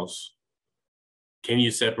flaws. Can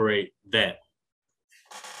you separate that?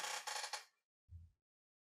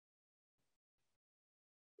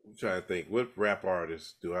 I'm trying to think, what rap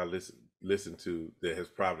artist do I listen to that has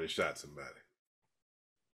probably shot somebody?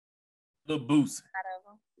 Lil Boosie.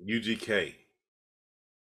 UGK.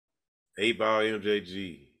 8-Ball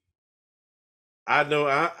MJG. I know,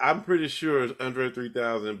 I'm pretty sure Andre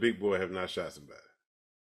 3000 and Big Boy have not shot somebody.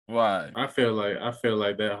 Why? I feel like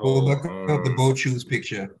that whole. Go back up the boat shoes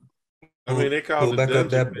picture. I mean, they call it back Dungeon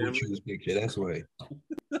up that Family. boat shoes picture. That's why.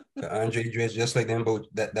 Andre dressed just like them boat.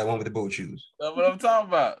 That one with the boat shoes. That's what I'm talking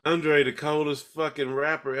about. Andre, the coldest fucking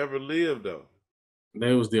rapper ever lived, though.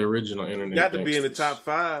 That was the original internet. Got to be in the top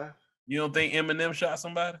 5. You don't think Eminem shot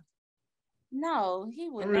somebody? No, he I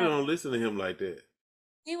would really never. don't listen to him like that.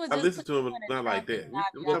 He would I just listen put to you him, in but a not like trunk and that. drive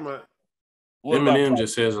I'm you talking off. about. What about Eminem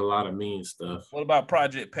just says a lot of mean stuff. what about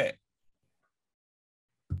Project Pat?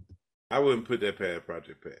 I wouldn't put that past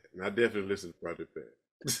Project Pat. And I definitely listen to Project Pat.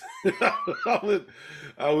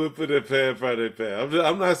 I would put that past Project Pat.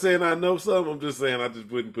 I'm not saying I know something. I'm just saying I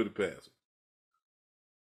just wouldn't put it past him.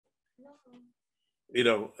 You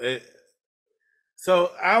know.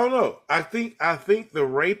 So I don't know. I think the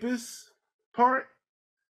rapist part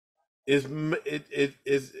is it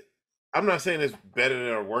is. I'm not saying it's better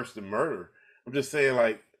than or worse than murder. I'm just saying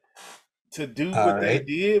like to do All what they right.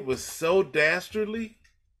 did was so dastardly.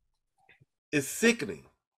 It's sickening.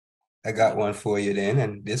 I got one for you then.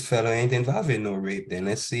 And this fellow ain't involved in no rape. Then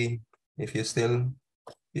let's see if you still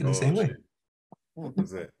feel the Oh same way. shit!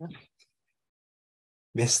 What's that?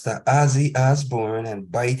 Mr. Ozzy Osbourne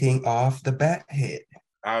and biting off the bat head.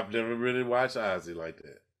 I've never really watched Ozzy like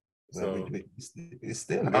that. Well, So it's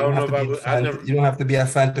still, I you don't don't know have if to I be a would. I fan. never. You don't have to be a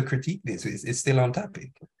fan to critique this. It's still on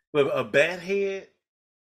topic. But a bad head,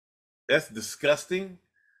 that's disgusting.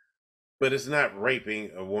 But it's not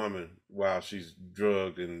raping a woman while she's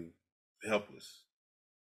drugged and helpless.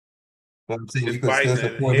 But I'm saying It's you could biting still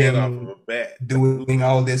the support head off of him a bat. doing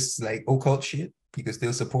all this like occult shit. You could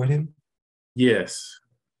still support him. Yes.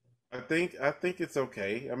 I think it's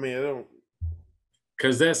okay. I mean, I don't.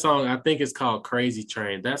 Because that song, I think it's called Crazy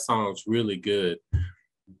Train. That song's really good.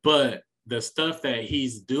 But the stuff that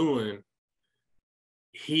he's doing,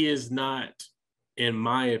 he is not, in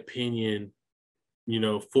my opinion,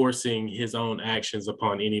 forcing his own actions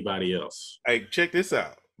upon anybody else. Hey, check this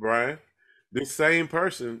out, Brian. This same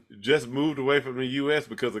person just moved away from the U.S.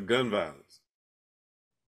 because of gun violence.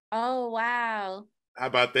 Oh, wow. How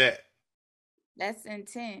about that? That's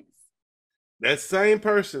intense. That same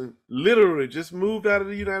person literally just moved out of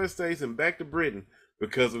the United States and back to Britain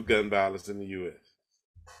because of gun violence in the U.S.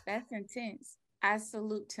 That's intense. I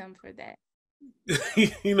salute him for that.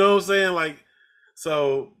 You know what I'm saying? Like,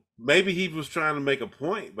 so maybe he was trying to make a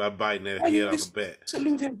point by biting that head off a bat.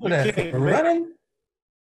 Salute him for You that. can't For make- running?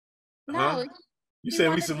 No, Huh? You he said we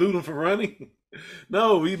wanted salute him for running?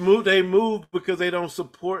 No, they moved because they don't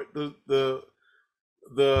support the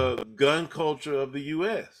gun culture of the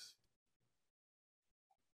US.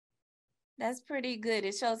 That's pretty good.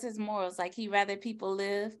 It shows his morals. Like he'd rather people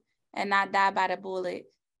live and not die by the bullet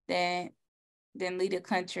than lead a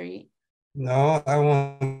country. No, I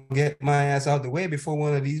want to get my ass out the way before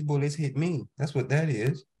one of these bullets hit me. That's what that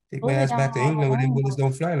is. Take my Bullet ass don't back to have a England where them name bullets on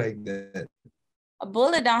don't fly like that. it. A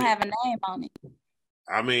bullet don't have a name on it.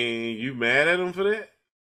 I mean, you mad at him for that?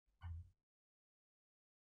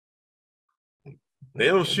 They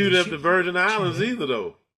don't shoot up the Virgin Islands either,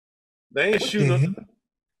 though. They ain't What the shooting up. hell?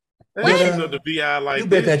 They ain't What? shooting up the VI like You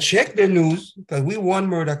better this. check the news because we won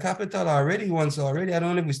Murder Capital once already. I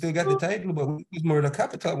don't know if we still got the title, but we was Murder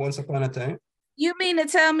Capital once upon a time. You mean to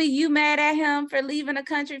tell me you mad at him for leaving the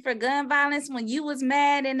country for gun violence when you was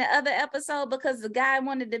mad in the other episode because the guy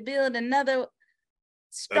wanted to build another I learned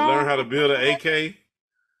strong. how to build an AK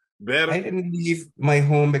better. I didn't leave my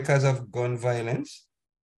home because of gun violence.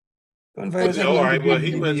 Gun violence had All nothing to right, do well, with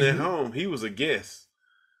he me wasn't at leaving. home. He was a guest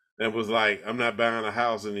that was like, I'm not buying a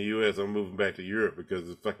house in the U.S. I'm moving back to Europe because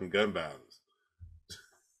of fucking gun violence.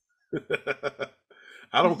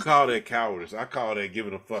 I don't call that cowardice. I call that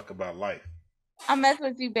giving a fuck about life. I'm messing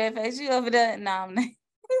with you, Bedface. You over there? No, I'm not.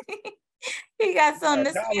 He got something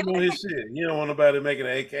to Kyle say. doing his shit. He don't want nobody making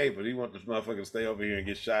an AK, but he want this motherfucker to stay over here and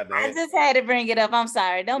get shot in the I head. just had to bring it up. I'm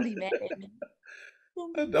sorry. Don't be mad at me.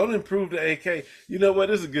 Don't improve the AK. You know what?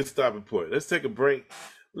 This is a good stopping point. Let's take a break.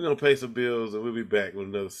 We're gonna pay some bills and we'll be back with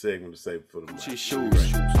another segment to save for the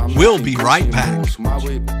mic. We'll be right back. My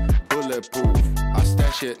whip, bulletproof. I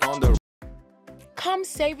stash it on the. Come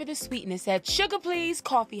savor the sweetness at Sugar Please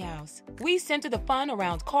Coffee House. We center the fun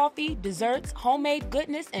around coffee, desserts, homemade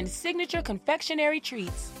goodness, and signature confectionery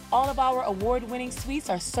treats. All of our award-winning sweets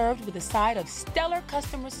are served with a side of stellar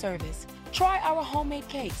customer service. Try our homemade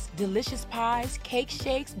cakes, delicious pies, cake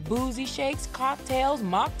shakes, boozy shakes, cocktails,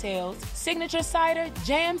 mocktails, signature cider,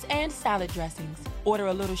 jams, and salad dressings. Order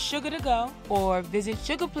a little sugar to go or visit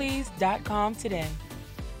sugarplease.com today.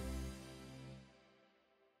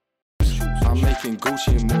 I'm making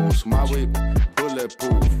Gucci moves. My whip,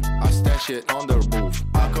 bulletproof. I stash it on the roof.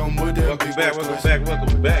 I come with it.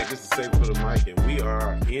 Welcome back. This is Save for the Mic, and we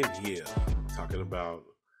are in here talking about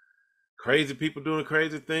crazy people doing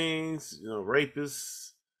crazy things,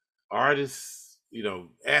 rapists, artists,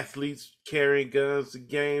 athletes carrying guns to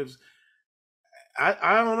games.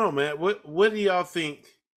 I don't know, man. What do y'all think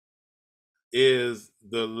is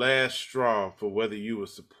the last straw for whether you would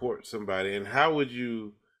support somebody, and how would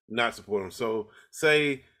you not support him. So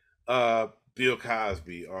say Bill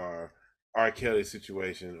Cosby or R. Kelly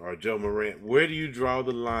situation or Joe Morant. Where do you draw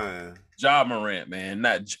the line? Ja Morant, man,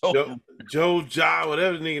 not Joe. Ja,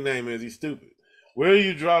 whatever the nigga name is, he's stupid. Where do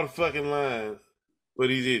you draw the fucking line for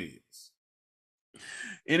these idiots?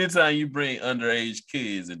 Anytime you bring underage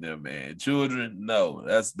kids in there, man, children, no,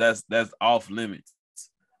 that's off limits.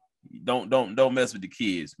 Don't mess with the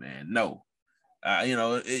kids, man. No,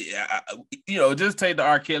 just take the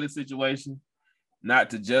R. Kelly situation,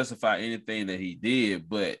 not to justify anything that he did,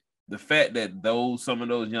 but the fact that some of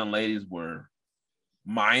those young ladies were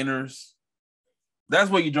minors, that's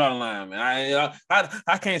where you draw the line, man.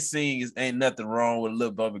 I can't sing. Ain't nothing wrong with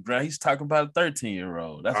Lil Bobby Brown. He's talking about a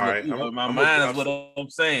 13-year-old. That's what my mind is. What I'm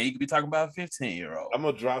saying. He could be talking about a 15-year-old. I'm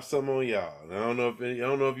gonna drop some on y'all. I don't know if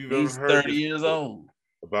you've He's ever heard 30 years old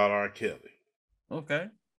about R. Kelly. Okay.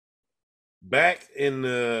 Back in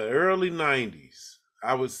the early 90s,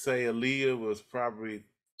 I would say Aaliyah was probably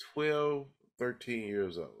 12, 13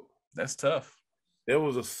 years old. That's tough. There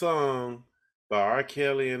was a song by R.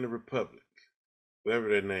 Kelly and the Republic, whatever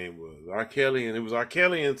their name was. R. Kelly, and it was R.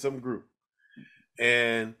 Kelly and some group.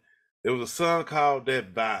 And there was a song called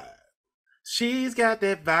That Vibe. She's got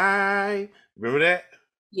that vibe. Remember that?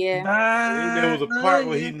 Yeah. And there was a part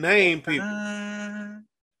where he named people.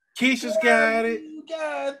 Keisha's got it. You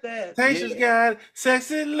got that. Tasha's got it.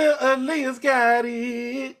 Sexy little Aaliyah's got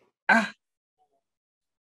it.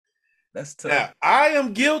 That's tough. Now, I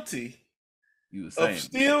am guilty of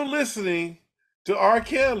still listening to R.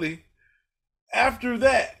 Kelly after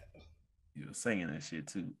that. You were singing that shit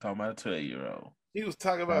too. Talking about a 12-year-old. He was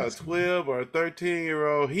talking about a 12 or a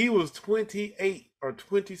 13-year-old. He was 28 or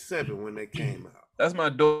 27 when they came out. That's my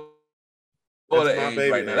daughter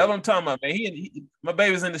age right now. That's what I'm talking about, man. My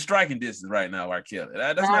baby's in the striking distance right now, R. Kelly.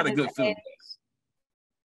 That's not a good feeling.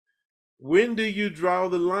 When do you draw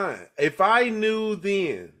the line? If I knew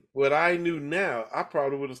then what I knew now, I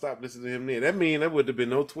probably would have stopped listening to him then. That means there would have been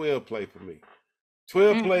no 12 play for me.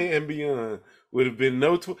 12 play and beyond would have been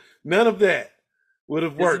none of that would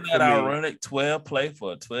have worked. Isn't that ironic? 12 play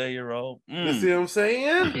for a 12-year-old. You see what I'm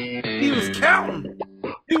saying? He was counting.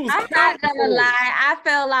 I'm not gonna lie. I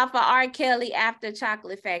fell off of R. Kelly after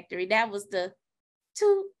Chocolate Factory. That was the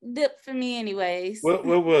two dip for me, anyways. What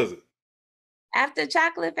was it? After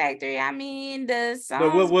Chocolate Factory, I mean the song.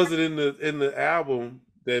 So what was it in the album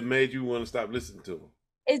that made you want to stop listening to him?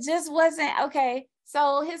 It just wasn't okay.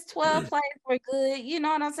 So his 12 plays were good, you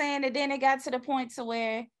know what I'm saying? And then it got to the point to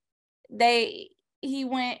where he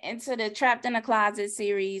went into the Trapped in a Closet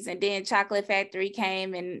series, and then Chocolate Factory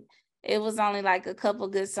came, and it was only like a couple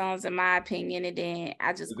good songs in my opinion, and then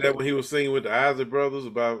I just... Is that when he was singing with the Isaac Brothers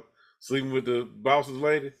about sleeping with the boss's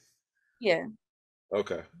lady? Yeah.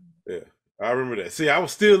 Okay. Yeah. I remember that. See, I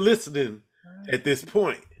was still listening at this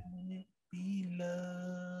point.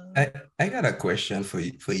 I got a question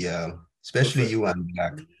for y'all, especially you and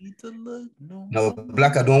Black. No,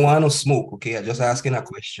 Black, I don't want to smoke, okay? I'm just asking a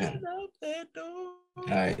question. All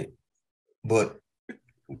right. But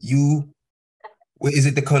is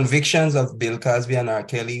it the convictions of Bill Cosby and R.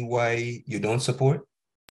 Kelly why you don't support?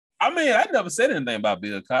 I mean, I never said anything about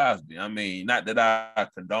Bill Cosby. I mean, not that I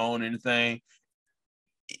condone anything.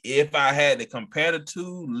 If I had to compare the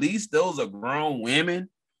two, at least those are grown women.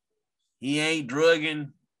 He ain't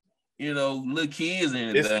drugging, little kids or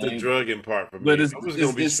anything. It's the drugging part for me. But it's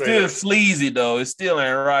still sleazy, though. It still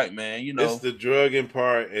ain't right, man. It's the drugging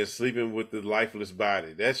part and sleeping with the lifeless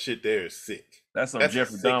body. That shit there is sick. That's some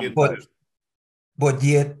Jeffrey Dahmer. But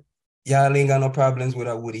yet, y'all ain't got no problems with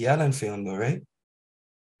a Woody Allen film, though, right?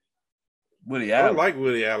 I don't like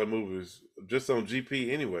Woody Allen movies, just on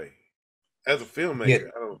GP anyway. As a filmmaker,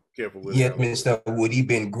 I don't care for Woody Allen. Yet Mr. Woody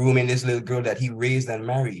been grooming this little girl that he raised and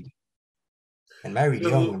married. And married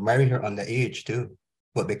young, married her underage too.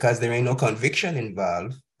 But because there ain't no conviction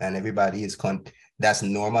involved and everybody is that's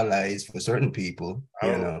normalized for certain people,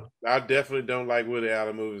 I definitely don't like Woody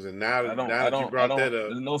Allen movies. And now that you brought that up,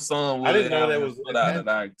 there's no song I didn't know that was that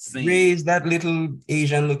I seen. Raised that little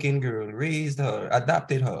Asian looking girl, raised her,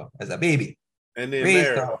 adopted her as a baby. And then raised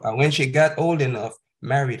her. And when she got old enough,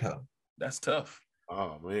 married her. That's tough.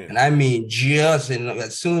 Oh man! And I mean, just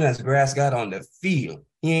as soon as grass got on the field,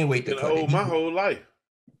 he ain't wait to cut it. My whole life.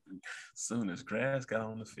 Soon as grass got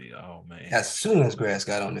on the field, oh man! As soon as grass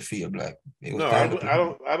got on the field, Black.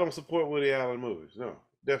 I don't support Woody Allen movies. No,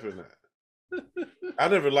 definitely not. I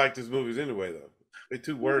never liked his movies anyway, though. They're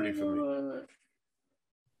too wordy for me.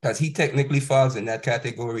 Because he technically falls in that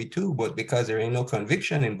category too, but because there ain't no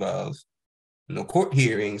conviction involved, no court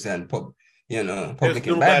hearings and public. There's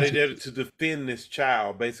nobody there to defend this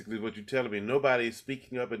child. Basically, what you're telling me, nobody is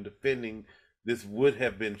speaking up and defending this would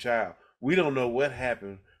have been child. We don't know what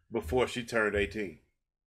happened before she turned 18.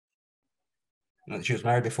 She was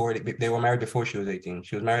married before they were married before she was 18.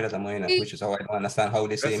 She was married as a minor, which is how I don't understand how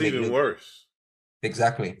they say That's make even news. worse.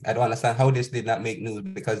 Exactly. I don't understand how this did not make news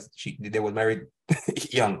because they were married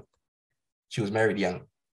young. She was married young.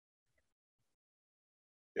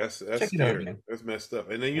 That's Check it out, scary. man. That's messed up.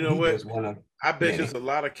 And then you know He what? was one of I bet many. there's a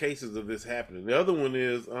lot of cases of this happening. The other one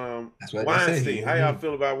is That's what they say. Weinstein. How y'all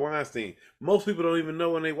feel about Weinstein? Most people don't even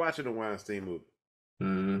know when they watching a Weinstein movie.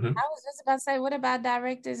 Mm-hmm. I was just about to say, what about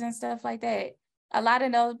directors and stuff like that? A lot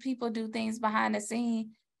of those people do things behind the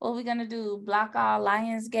scene. What we gonna do? Block all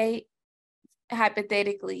Lionsgate?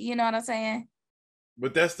 Hypothetically, you know what I'm saying?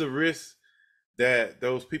 But that's the risk that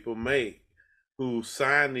those people make who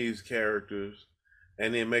sign these characters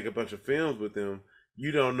and then make a bunch of films with them.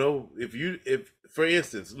 You don't know if for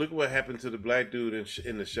instance, look what happened to the black dude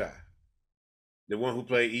in The Chi, the one who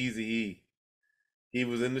played Eazy-E. He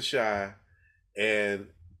was in The Chi, and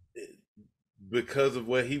because of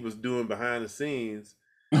what he was doing behind the scenes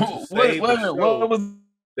to save the show, what was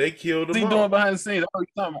they killed him he off. doing behind the scenes? What are you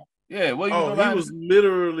talking about? Yeah, what are you doing behind he was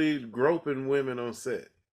literally groping women on set.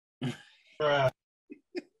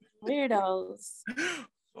 Weirdos.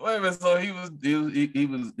 Wait a minute, so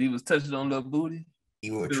he was touching on little booty?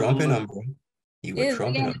 You were trumping them, bro. You were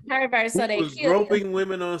trumping them. Pervert, so He they was killed groping him.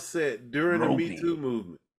 women on set during the Me Too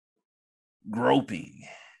movement. Groping.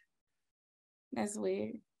 That's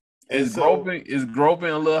weird. And Is groping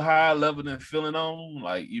a little higher level than feeling on?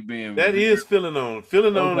 Like you being that is feeling on.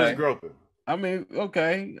 Feeling on is groping. I mean,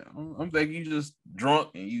 okay. I'm thinking you just drunk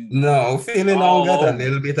and you. No, feeling on got a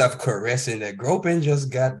little bit of caressing. That groping just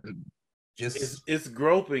got It's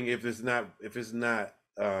groping if it's not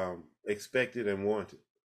expected and wanted.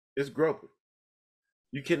 It's groping.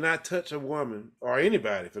 You cannot touch a woman or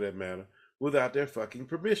anybody for that matter without their fucking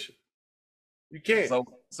permission. You can't.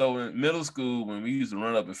 So in middle school, when we used to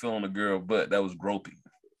run up and feel on a girl butt, that was groping.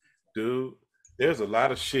 Dude, there's a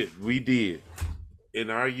lot of shit we did in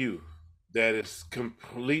our youth that is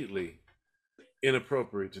completely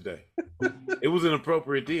inappropriate today. It was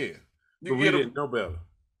inappropriate then, but we didn't know better.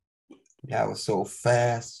 That was so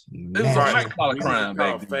fast. It was a white collar crime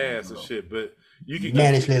back then. Fast and shit, but you can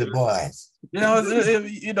manage little boys. You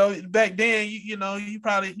know, back then, you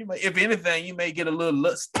probably, if anything, you may get a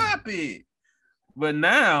little stop it. But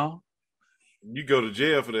now, you go to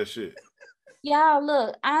jail for that shit. Y'all,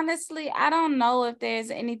 look, honestly, I don't know if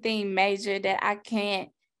there's anything major that I can't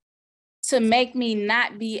to make me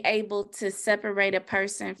not be able to separate a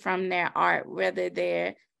person from their art, whether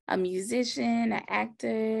they're a musician, an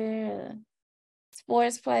actor, a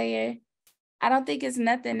sports player. I don't think it's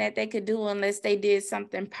nothing that they could do unless they did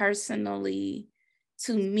something personally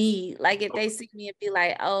to me. Like if they see me and be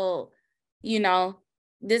like, oh,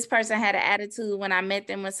 this person had an attitude when I met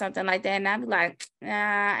them or something like that. And I'd be like, nah,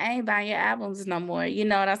 I ain't buying your albums no more. You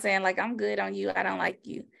know what I'm saying? Like, I'm good on you. I don't like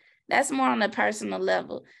you. That's more on a personal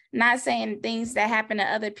level. Not saying things that happen to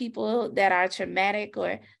other people that are traumatic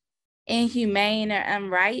or inhumane or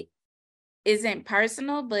unright isn't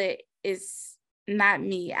personal, but it's not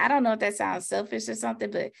me. I don't know if that sounds selfish or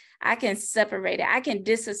something, but I can separate it. I can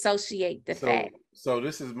disassociate the fact. So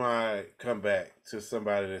this is my comeback to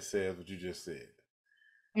somebody that says what you just said.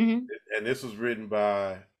 Mm-hmm. And this was written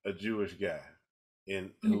by a Jewish guy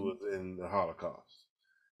who was in the Holocaust.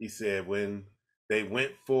 He said when they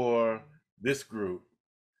went for this group,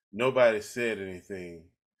 nobody said anything,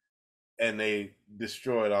 and they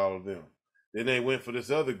destroyed all of them. Then they went for this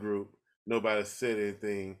other group, nobody said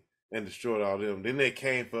anything, and destroyed all of them. Then they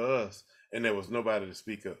came for us, and there was nobody to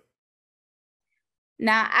speak up.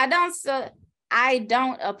 Now, I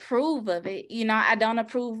don't approve of it. I don't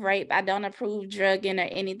approve rape. I don't approve drugging or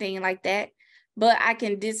anything like that. But I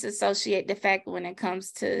can disassociate the fact when it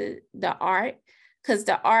comes to the art, because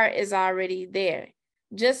the art is already there.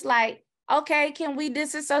 Just like, okay, can we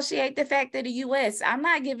disassociate the fact that the U.S., I'm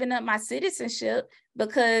not giving up my citizenship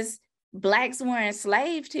because Blacks were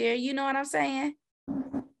enslaved here. You know what I'm saying?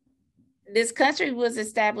 This country was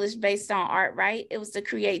established based on art, right? It was the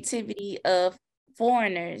creativity of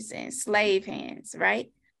foreigners and slave hands,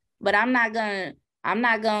 right? But I'm not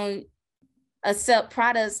gonna accept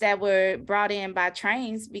products that were brought in by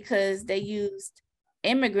trains because they used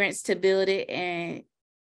immigrants to build it and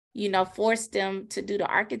forced them to do the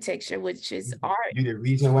architecture, which is art. You're the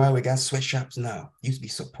reason why we got sweatshops now. You used to be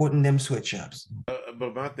supporting them sweatshops.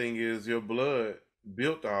 But my thing is, your blood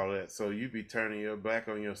built all that, so you'd be turning your back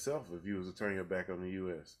on yourself if you was to turn your back on the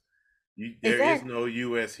U.S. There is no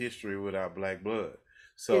U.S. history without Black blood.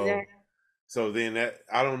 So then that,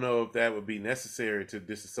 I don't know if that would be necessary to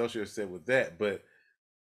disassociate yourself with that, but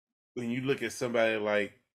when you look at somebody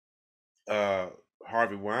like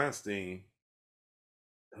Harvey Weinstein,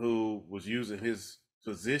 who was using his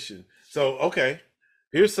position. So, okay,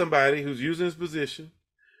 here's somebody who's using his position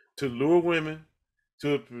to lure women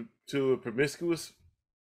to a promiscuous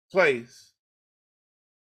place,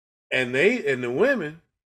 and the women,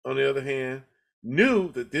 on the other hand,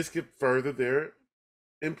 knew that this could further their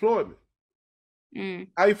employment.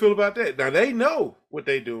 How you feel about that? Now they know what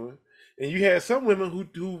they're doing, and you had some women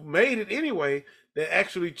who made it anyway that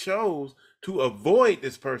actually chose to avoid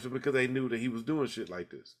this person because they knew that he was doing shit like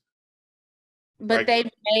this. But Like, they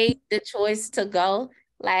made the choice to go.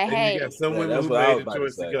 Like, and hey, you got some women that's who what I made was the about to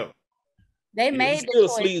choice to say. go. they Yeah, made It's the still a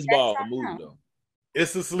choice. That's sleazeball on move, them. though.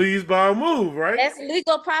 It's a sleazeball move, right? That's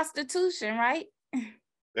legal prostitution, right?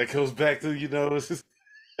 That goes back to it's just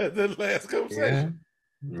the last conversation.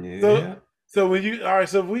 Yeah. So when you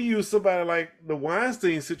so if we use somebody like the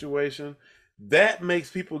Weinstein situation, that makes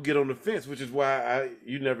people get on the fence, which is why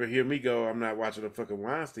you never hear me go, I'm not watching a fucking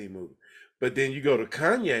Weinstein movie. But then you go to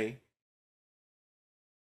Kanye,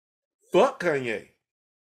 fuck Kanye.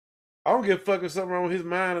 I don't give a fuck if something wrong with his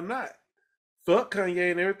mind or not. Fuck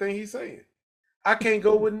Kanye and everything he's saying. I can't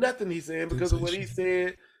go with nothing he's saying because of what he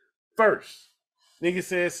said first. Nigga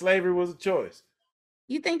said slavery was a choice.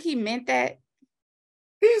 You think he meant that?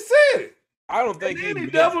 He said it. I don't think And then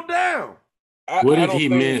he doubled down. What if he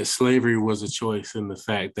meant slavery was a choice in the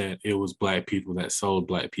fact that it was black people that sold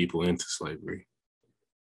black people into slavery?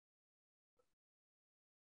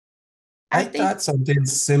 I thought something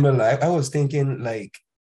similar. I was thinking like,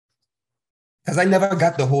 because I never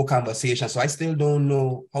got the whole conversation, so I still don't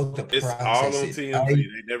know how to It's process all on it. TMZ. They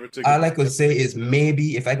never took all it. I could say is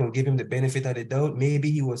maybe if I can give him the benefit of the doubt,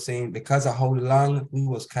 maybe he was saying because of how long he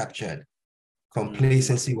was captured,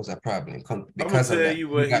 complacency was a problem. Because of that,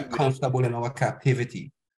 we got comfortable in our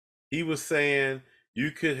captivity. He was saying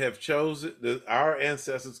you could have chosen, our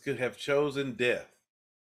ancestors could have chosen death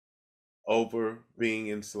over being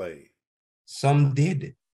enslaved. Some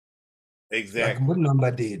did. Exactly. A good number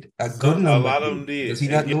did. A lot of them did. Does he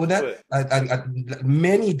not know that?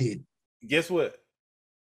 Many did. Guess what?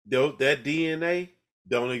 That DNA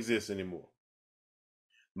don't exist anymore.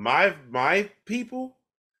 My people.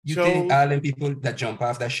 You think all them people that jump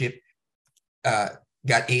off that ship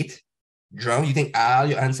got ate, drowned? You think all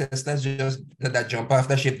your ancestors just that jump off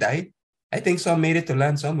that ship died? I think some made it to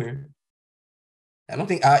land somewhere. I don't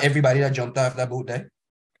think everybody that jumped off that boat died.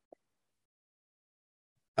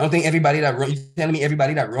 I don't think everybody that run. You telling me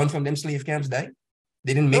everybody that run from them slave camps died?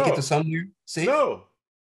 They didn't make it to somewhere safe?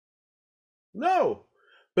 No.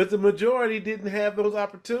 But the majority didn't have those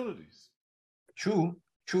opportunities. True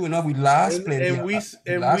enough. We lost plenty. We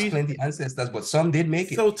lost plenty ancestors, but some did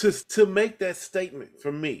make it. So to make that statement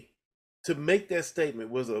for me, to make that statement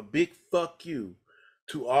was a big fuck you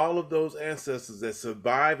to all of those ancestors that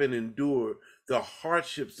survived and endured the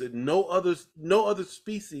hardships that no other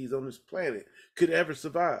species on this planet could ever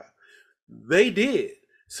survive. They did,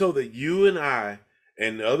 so that you and I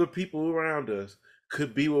and the other people around us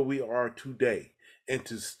could be where we are today. And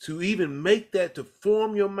to even make that, to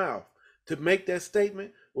form your mouth, to make that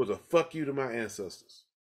statement was a fuck you to my ancestors.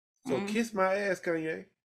 So kiss my ass, Kanye.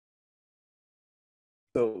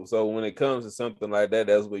 So when it comes to something like that,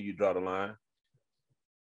 that's where you draw the line.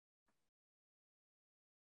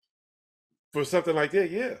 For something like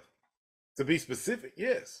that, yeah. To be specific,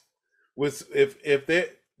 yes. Was if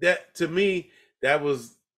that to me, that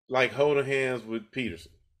was like holding hands with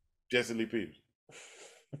Peterson, Jesse Lee Peterson.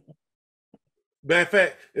 Matter of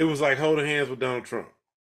fact, it was like holding hands with Donald Trump.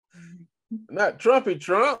 Not Trumpy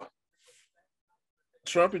Trump.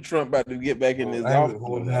 Trumpy Trump about to get back in his office. I would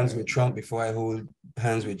hold hands with Trump before I hold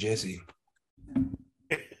hands with Jesse.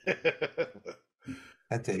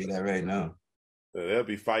 I tell you that right now. They'll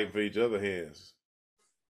be fighting for each other's hands.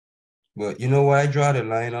 But you know what I draw the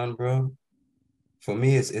line on, bro? For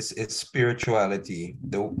me, it's spirituality.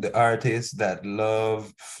 The artists that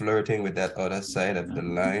love flirting with that other side of the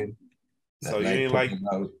line. So you ain't like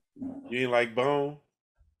Bone?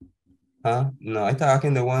 Huh? No, I'm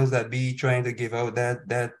talking the ones that be trying to give out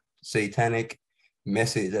that satanic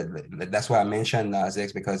message. That's why I mentioned Nas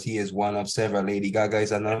X, because he is one of several. Lady Gaga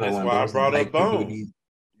is another one. That's why I brought up Bone.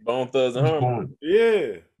 Bone Thugs and Harmony.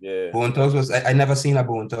 Yeah. Bone Thugs was I never seen a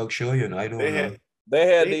Bone Thug show, you know. I don't know. They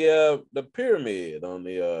had the pyramid on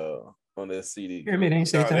their CD. Pyramid ain't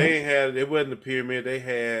satanic. No, they ain't had it. Wasn't the pyramid. They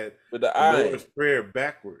had with the Lord's Prayer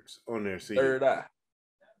backwards on their CD. Third eye.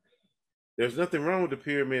 There's nothing wrong with the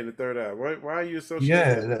pyramid and the third eye. Why are you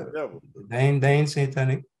associating with the devil? They ain't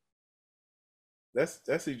satanic.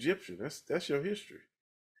 That's Egyptian. That's your history.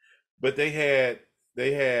 But they had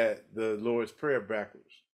the Lord's Prayer backwards.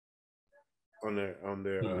 on their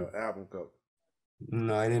album cover.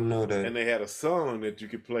 No, I didn't know that. And they had a song that you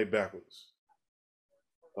could play backwards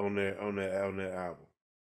on their album.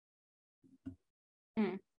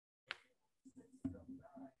 Mm.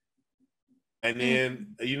 And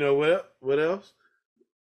then you know what else?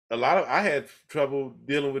 I had trouble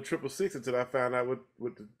dealing with 666 until I found out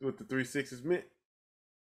what the 3/6s meant.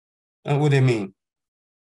 What do you mean?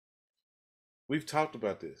 We've talked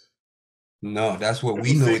about this. No, that's what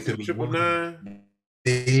we know it to be.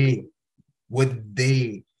 999. What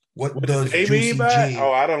What does they Juicy mean by J? it?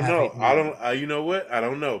 Oh, I don't have know. it I mean? don't. You know what? I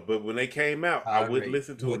don't know. But when they came out, I would Alright.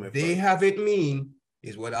 listen to them. What they have it mean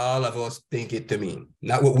is what all of us think it to mean,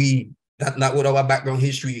 not what our background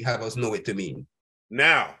history have us know it to mean.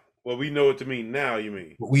 Now, what we know it to mean now, you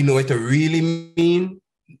mean? What we know it to really mean?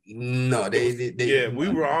 No, yeah, we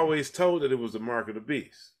were always told that it was the mark of the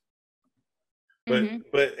beast.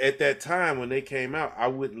 But at that time when they came out, I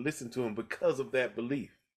wouldn't listen to them because of that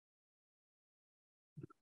belief.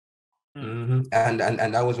 Mm-hmm. And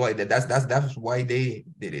that was why that's why they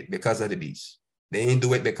did it, because of the beast. They didn't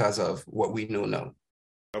do it because of what we know now.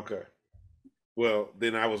 Okay. Well,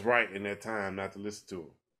 then I was right in that time not to listen to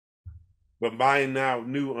them. But my now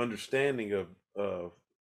new understanding of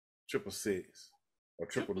 666 or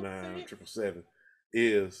 999, 777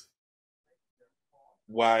 is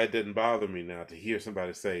why it didn't bother me now to hear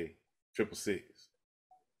somebody say 666.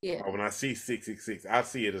 Yeah. Or when I see 666, I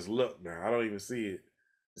see it as luck now. I don't even see it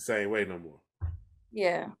the same way no more.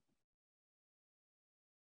 Yeah.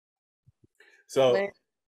 So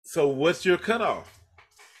what's your cutoff?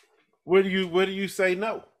 Where do you say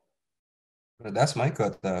no? That's my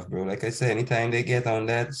cutoff, bro. Like I said, anytime they get on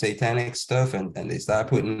that satanic stuff and they start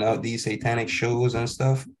putting out these satanic shows and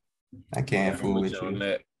stuff, I can't fool with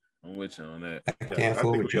you. I'm with you on that. I can't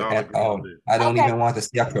fool with you at all. I don't even want to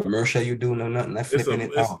see a commercial you do, no nothing. I'm flipping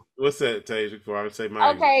it out. What's that, Tasia, before I would say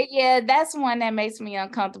mine? Okay, yeah, that's one that makes me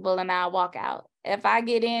uncomfortable and I'll walk out. If I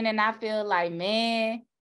get in and I feel like, man,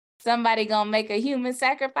 somebody gonna make a human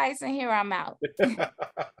sacrifice in here, I'm out.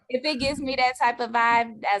 If it gives me that type of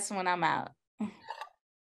vibe, that's when I'm out.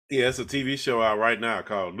 Yeah, it's a TV show out right now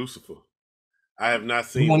called Lucifer. I have not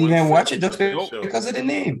seen. You won't even watch it just because of the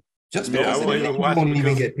name. Just because of the name, you won't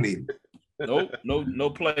even get played. No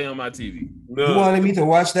play on my TV. No. You wanted me to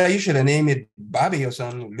watch that? You should have named it Bobby or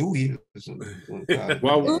something, Louis. Or something.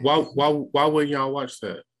 Why wouldn't y'all watch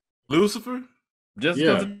that? Lucifer? Just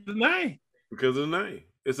because of the name. Because of the name.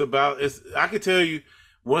 I can tell you,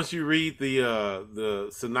 once you read the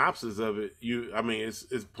synopsis of it,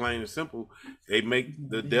 it's plain and simple. They make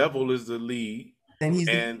the devil is the lead,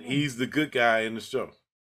 and he's the good guy in the show.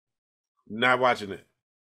 Not watching it.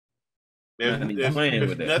 There's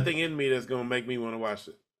nothing in me that's gonna make me want to watch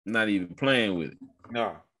it. Not even playing with it.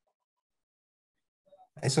 No.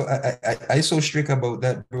 I so strict about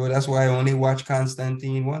that, bro. That's why I only watched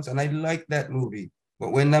Constantine once, and I liked that movie.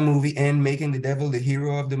 But when that movie ended, making the devil the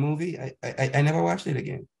hero of the movie, I never watched it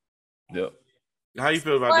again. Yep. How you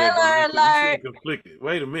feel about that? You conflicted.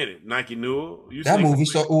 Wait a minute, Nike Newell. That movie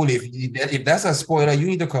so old. If that's a spoiler, you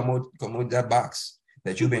need to come out that box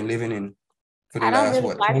that you've been living in for the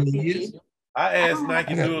last 20 years. I asked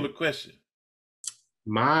Nike Newell a question.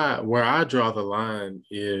 Where I draw the line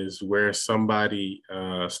is where somebody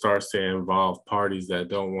starts to involve parties that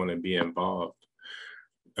don't want to be involved.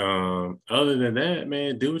 Other than that,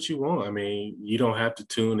 man, do what you want. I mean, you don't have to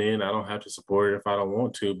tune in. I don't have to support it if I don't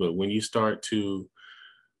want to. But when you start to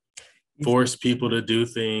force people to do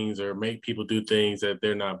things or make people do things that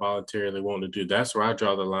they're not voluntarily wanting to do, that's where I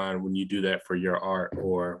draw the line when you do that for your art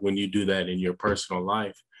or when you do that in your personal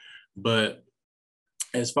life. But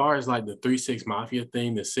as far as like the 3-6 Mafia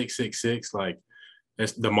thing, the 666, like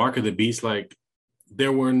that's the mark of the beast, like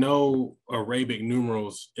there were no Arabic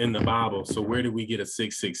numerals in the Bible. So where did we get a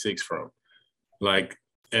 666 from? Like,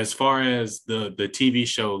 as far as the TV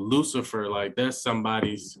show Lucifer, like that's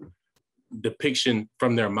somebody's depiction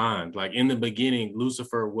from their mind. Like in the beginning,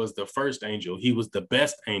 Lucifer was the first angel. He was the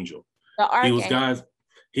best angel. He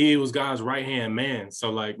was God's right-hand man. So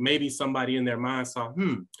like maybe somebody in their mind saw,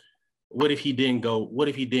 what if he didn't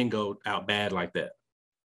go out bad like that?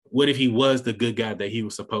 What if he was the good guy that he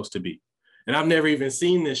was supposed to be? And I've never even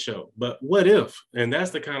seen this show, but what if? And that's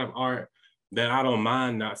the kind of art that I don't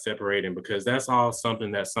mind not separating, because that's all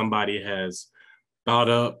something that somebody has thought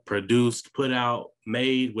up, produced, put out,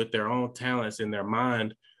 made with their own talents in their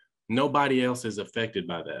mind. Nobody else is affected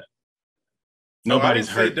by that. Nobody's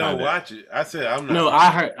hurt by that. Don't watch it. I said I'm not. No,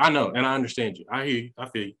 I know, and I understand you. I hear you. I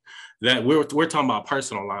feel you. That we're talking about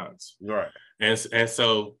personal lines, right? And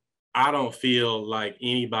so I don't feel like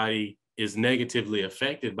anybody is negatively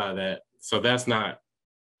affected by that. So that's not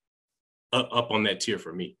up on that tier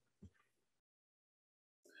for me.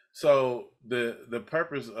 So the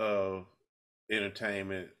purpose of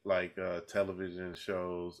entertainment, like television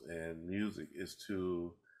shows and music, is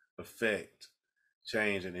to affect,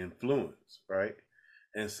 change, and influence, right?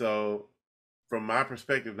 And so, from my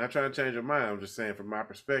perspective, not trying to change your mind, I'm just saying from my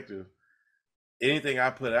perspective, anything I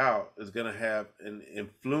put out is going to have an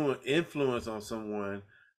influence on someone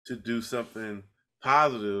to do something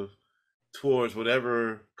positive towards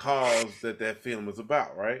whatever cause that film is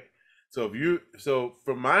about, right? So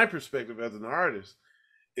from my perspective as an artist,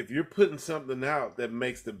 if you're putting something out that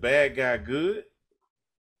makes the bad guy good,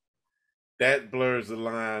 that blurs the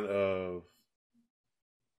line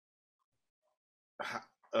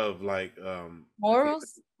of like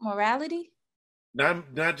morals, morality.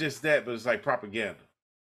 Not just that, but it's like propaganda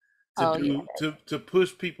to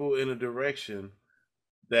push people in a direction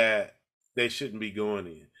that they shouldn't be going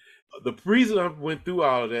in. The reason I went through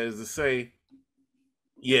all of that is to say,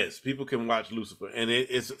 yes, people can watch Lucifer, and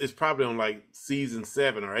it's probably on like season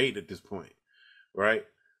 7 or 8 at this point, right?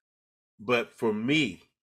 But for me,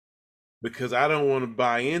 because I don't want to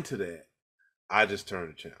buy into that, I just turn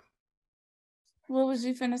the channel. What was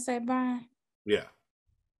you finna say, Brian? Yeah.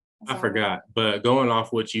 I forgot, but going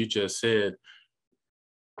off what you just said,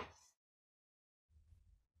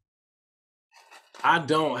 I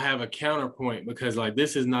don't have a counterpoint because like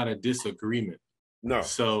this is not a disagreement. No.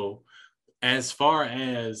 So as far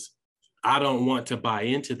as I don't want to buy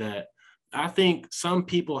into that, I think some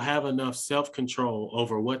people have enough self-control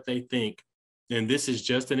over what they think. And this is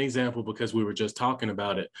just an example because we were just talking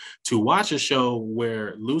about it, to watch a show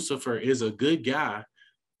where Lucifer is a good guy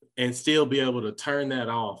and still be able to turn that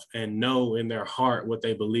off and know in their heart what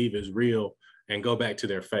they believe is real and go back to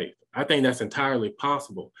their faith. I think that's entirely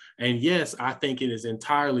possible. And yes, I think it is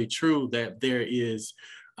entirely true that there is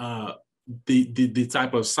the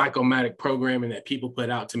type of psychomatic programming that people put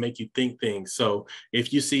out to make you think things. So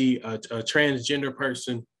if you see a transgender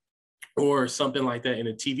person or something like that in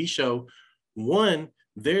a TV show, one,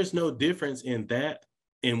 there's no difference in that,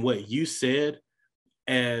 in what you said,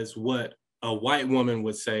 as what a white woman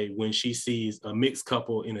would say when she sees a mixed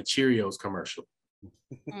couple in a Cheerios commercial.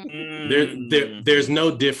 There's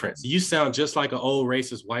no difference. You sound just like an old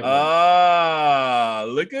racist white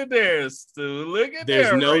woman. Look at there, Stu. Look at there's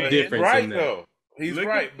there. No difference right, in that. Though. He's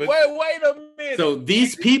right. But wait a minute. So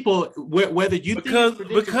these people, whether you think it's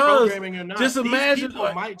predictive programming or not, just imagine these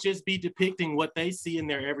people might just be depicting what they see in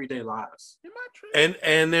their everyday lives. And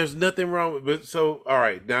there's nothing wrong with it. So, all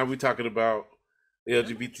right, now we're talking about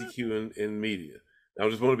LGBTQ in media. I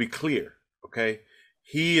just want to be clear, okay?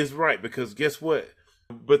 He is right, because guess what?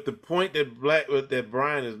 But the point that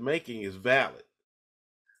Brian is making is valid,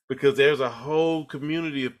 because there's a whole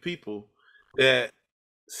community of people that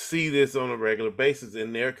see this on a regular basis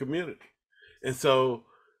in their community. And so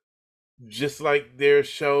just like their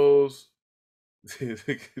shows because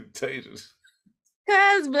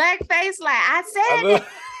blackface, like I said,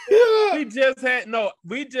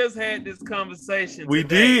 we just had this conversation we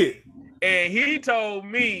today, did, and he told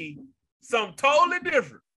me something totally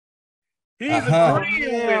different. He's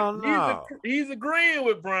agreeing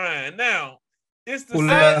with Brian. Now it's the same.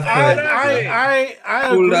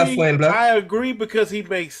 I agree because he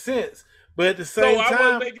makes sense, but at the same time,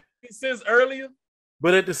 I was making sense earlier.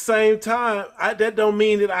 But at the same time, that don't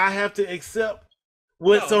mean that I have to accept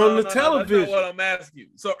what's on the television. That's not what I'm asking you.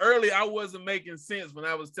 So earlier, I wasn't making sense when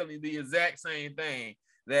I was telling you the exact same thing,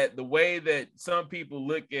 that the way that some people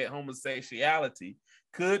look at homosexuality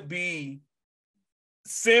could be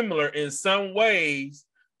similar in some ways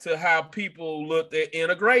to how people looked at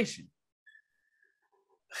integration.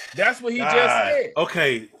 That's what he just said.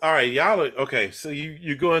 Okay, all right, y'all. Okay, so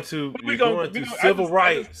you're going to civil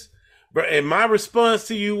rights, and my response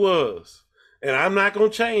to you was, and I'm not going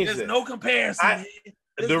to change that. There's no comparison.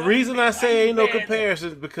 The reason I say ain't no comparison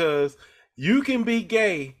is because you can be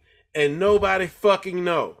gay and nobody fucking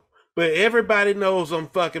know, but everybody knows I'm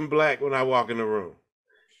fucking black when I walk in the room.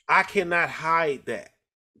 I cannot hide that.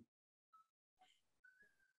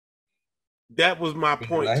 That was my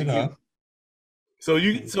point to you. So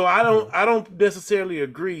I don't necessarily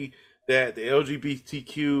agree that the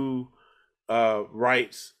LGBTQ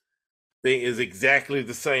rights thing is exactly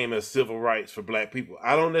the same as civil rights for black people.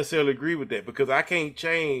 I don't necessarily agree with that, because I can't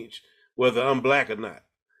change whether I'm black or not.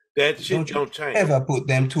 That shit don't change. Ever put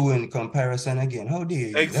them two in comparison again? How dare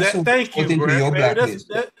you? Exactly. Thank you, Brian.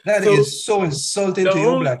 That is so insulting to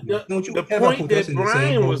your blackness. Don't you the ever point put that us in the same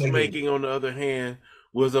Brian boat was again. making, on the other hand,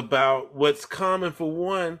 was about what's common for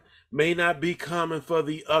one may not be common for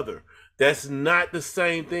the other. That's not the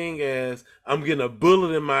same thing as I'm getting a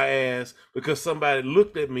bullet in my ass because somebody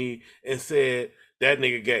looked at me and said, that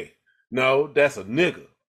nigga gay. No, that's a nigga.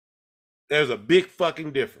 There's a big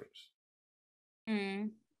fucking difference.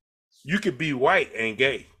 Mm. You could be white and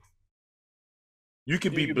gay. You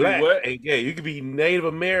could be black and gay. You could be Native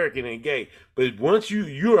American and gay. But once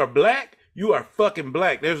you are black, you are fucking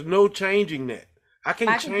black. There's no changing that. I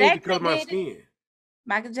can't change because of my skin.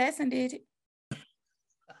 Michael Jackson did it.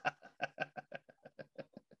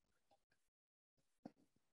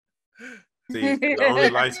 See, the only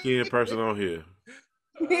light-skinned person on here.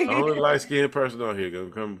 The only light-skinned person on here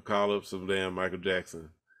gonna come call up some damn Michael Jackson.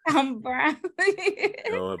 I'm brown.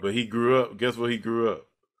 But he grew up. Guess where he grew up?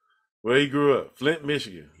 Where he grew up? Flint,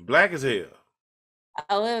 Michigan. Black as hell.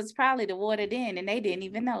 Oh, it was probably the water then, and they didn't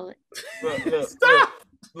even know it.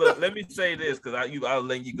 Look, let me say this because I'll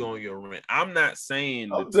let you go on your rant. I'm not saying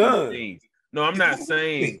the two things. No, I'm not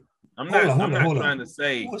saying. I'm not trying to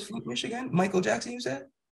say. Who was Flint, Michigan? Michael Jackson, you said?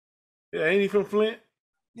 Yeah, ain't he from Flint?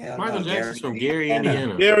 Yeah, Michael Jackson's from Gary,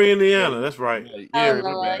 Indiana. Gary, Indiana. That's right. Gary,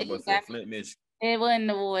 Flint, Michigan. It wasn't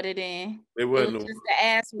the water then. It wasn't. Just the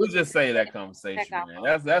ass. We'll just say that conversation, man.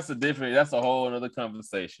 That's a whole other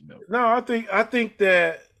conversation, though. No, I think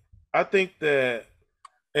that,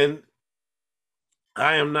 and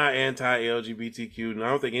I am not anti-LGBTQ, and I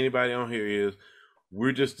don't think anybody on here is.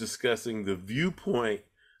 We're just discussing the viewpoint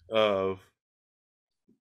of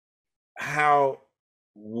how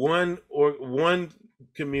one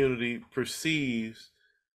community perceives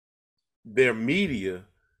their media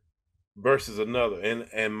versus another.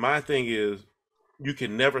 And my thing is, you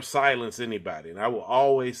can never silence anybody. And I will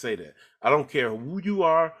always say that. I don't care who you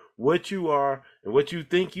are, and what you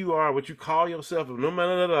think you are, what you call yourself, no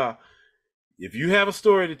matter. If you have a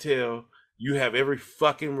story to tell, you have every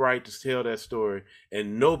fucking right to tell that story,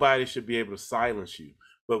 and nobody should be able to silence you.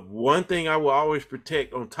 But one thing I will always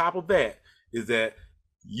protect on top of that is that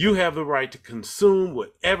you have the right to consume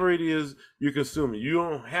whatever it is you're consuming. You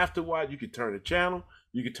don't have to watch. You can turn the channel.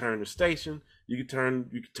 You can turn the station. You can turn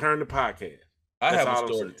the podcast. I have a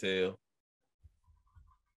story to tell.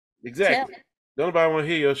 Exactly. Don't nobody want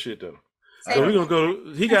to hear your shit though. So we're gonna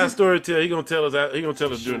go. He got a story to tell. He gonna tell us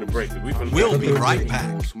during the break. We'll be right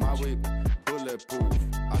back. My whip, bulletproof.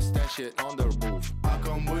 I stash it on the roof. I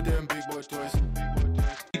come with them big boy toys.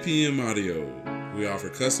 BPM Audio. We offer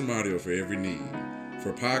custom audio for every need.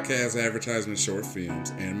 For podcasts, advertisements, short films,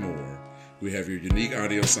 and more. We have your unique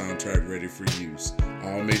audio soundtrack ready for use,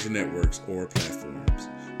 all major networks or platforms.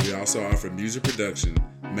 We also offer music production,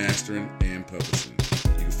 mastering, and publishing.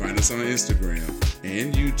 You can find us on Instagram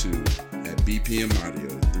and YouTube at BPM Audio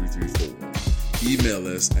 334. Email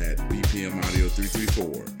us at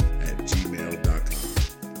bpmaudio334@gmail.com.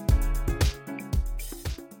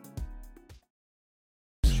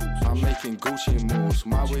 I'm making Gucci moves.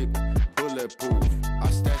 My whip, bulletproof. I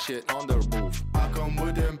stash it on the roof. I come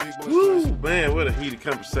with them big boys. Woo, man, what a heated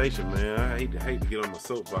conversation, man. I hate to get on my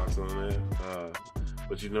soapbox on that.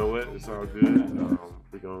 But you know what? It's all good.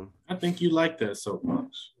 I think you like that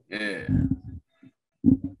soapbox. Yeah.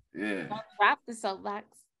 Don't drop the soapbox.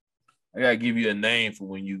 I gotta give you a name for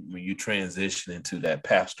when you transition into that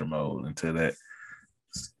pastor mode, into that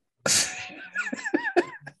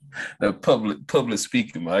the public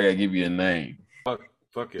speaking mode. I gotta give you a name. Fuck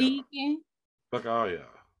y'all. Deacon. Fuck all y'all.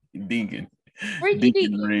 Deacon.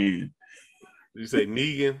 Deacon Reed. You say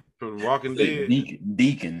Negan from Walking Dead?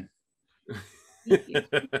 Deacon.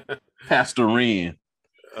 Pastor Wren.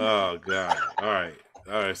 Oh God. All right.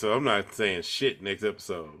 So I'm not saying shit next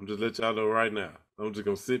episode. I'm just let y'all know right now. I'm just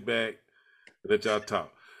gonna sit back and let y'all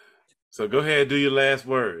talk. So go ahead and do your last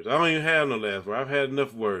words. I don't even have no last word. I've had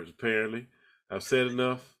enough words, apparently. I've said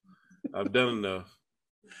enough. I've done enough.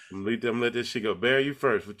 I'm gonna let this shit go. Barry, you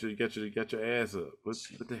first. You got your ass up. What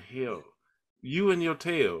the hell? You and your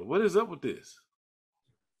tail. What is up with this?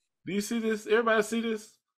 Do you see this? Everybody see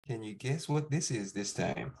this? Can you guess what this is this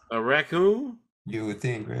time? A raccoon? You would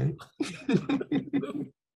think, right?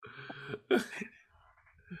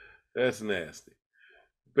 That's nasty.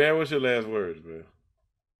 Barry, what's your last words, man?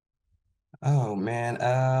 Oh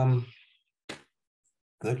man,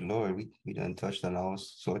 good Lord, we done touched on all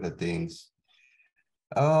sort of things.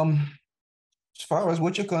 As far as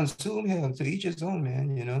what you consume, hell, to each his own,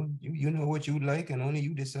 man. You know what you like, and only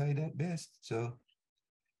you decide that best. So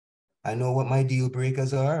I know what my deal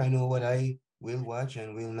breakers are. I know what I will watch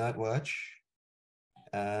and will not watch,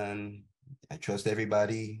 and I trust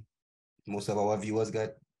everybody. Most of our viewers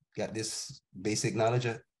got this basic knowledge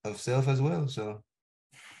of self as well. So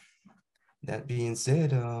that being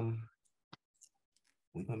said, we're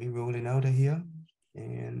gonna be rolling out of here,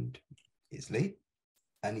 and it's late.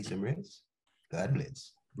 I need some rest. God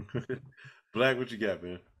bless. Black, what you got,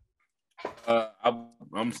 man?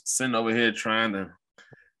 I'm sitting over here trying to,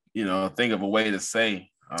 think of a way to say,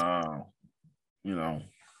 my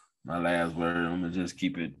last word. I'm gonna just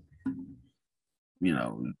keep it,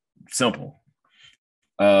 simple.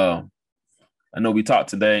 I know we talked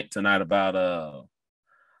tonight about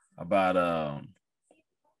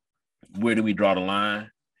where do we draw the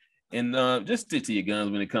line, and just stick to your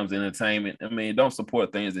guns when it comes to entertainment. I mean, don't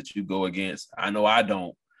support things that you go against. I know I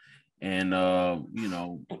don't, and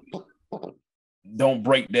don't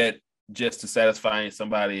break that just to satisfy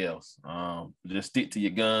somebody else. Just stick to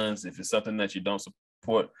your guns. If it's something that you don't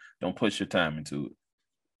support, don't push your time into it.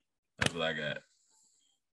 That's what I got.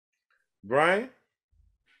 Brian?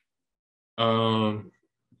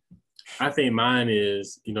 I think mine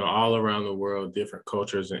is, all around the world, different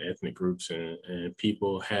cultures and ethnic groups and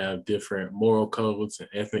people have different moral codes and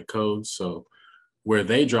ethnic codes. So where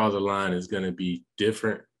they draw the line is going to be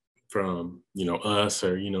different from, us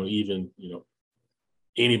or, even,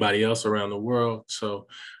 anybody else around the world. So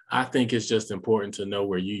I think it's just important to know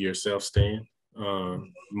where you yourself stand,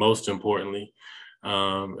 most importantly.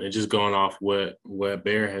 And just going off what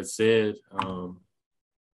Bear has said,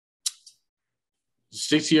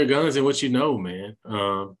 stick to your guns and what you know, man.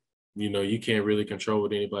 You can't really control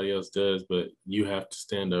what anybody else does, but you have to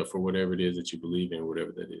stand up for whatever it is that you believe in,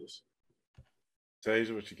 whatever that is.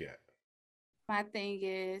 Tasia, what you got? My thing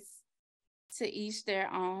is to each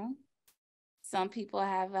their own. Some people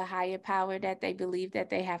have a higher power that they believe that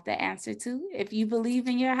they have to answer to. If you believe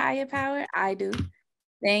in your higher power, I do.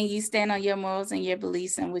 Then you stand on your morals and your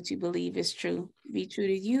beliefs and what you believe is true. Be true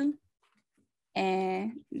to you.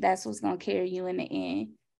 And that's what's going to carry you in the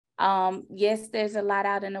end. Yes, there's a lot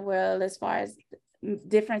out in the world as far as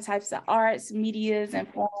different types of arts, medias, and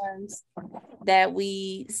forms that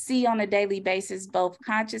we see on a daily basis, both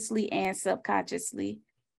consciously and subconsciously.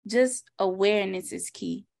 Just awareness is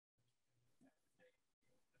key.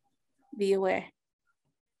 Be aware.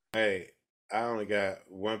 Hey, I only got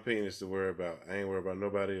one penis to worry about. I ain't worried about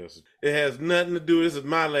nobody else. It has nothing to do. This is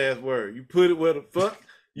my last word. You put it where the fuck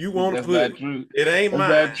you want to put it. True. It ain't mine.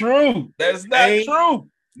 That's not true. That's not true.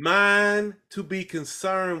 Mine to be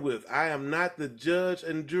concerned with. I am not the judge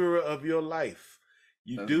and juror of your life.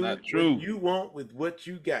 You do what you want with what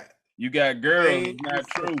you got. You got girls. It's not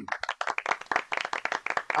true.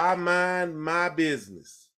 I mind my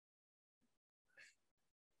business.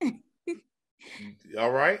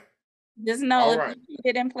 All right? Just know if you put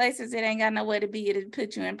it in places it ain't got nowhere to be, it'll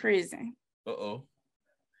put you in prison. Uh-oh.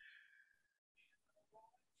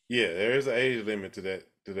 Yeah, there is an age limit to that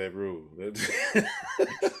rule. There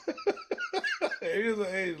is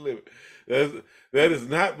an age limit. That is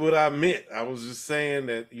not what I meant. I was just saying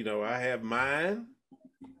that, I have mine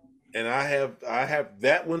and I have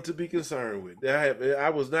that one to be concerned with. I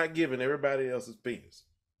was not giving everybody else's penis.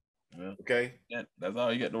 Yeah. Okay. That's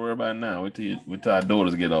all you got to worry about now. Wait till our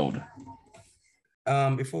daughters get older.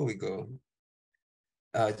 Before we go,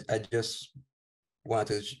 I just want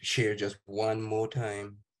to share just one more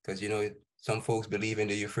time, because some folks believe in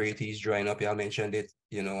the Euphrates drying up. Y'all mentioned it,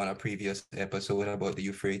 on a previous episode about the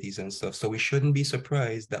Euphrates and stuff. So we shouldn't be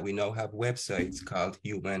surprised that we now have websites called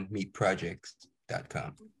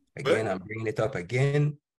humanmeatprojects.com. Again, I'm bringing it up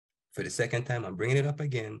again. For the second time, I'm bringing it up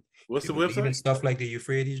again. What's the website? Even stuff like the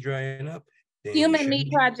Euphrates drying up.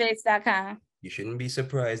 Humanmeatprojects.com. You shouldn't be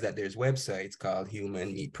surprised that there's websites called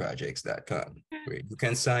humanmeatprojects.com where you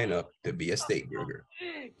can sign up to be a steak burger.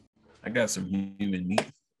 I got some human meat.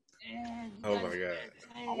 Oh my God.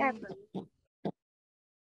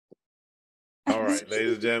 All right,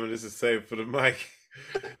 ladies and gentlemen, this is Save for the Mic.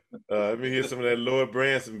 Let me hear some of that Lord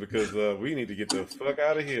Branson because we need to get the fuck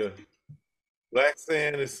out of here. Black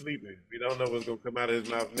Sand is sleeping. We don't know what's going to come out of his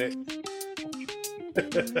mouth next.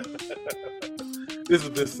 This has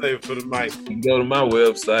been Save for the Mic. You can go to my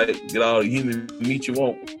website, get all the human meat you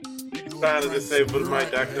want. You can find us at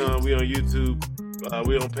SaveForTheMic.com. We on YouTube.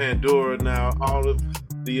 We on Pandora now. All of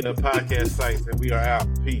the podcast sites, and we are out.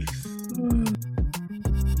 Peace.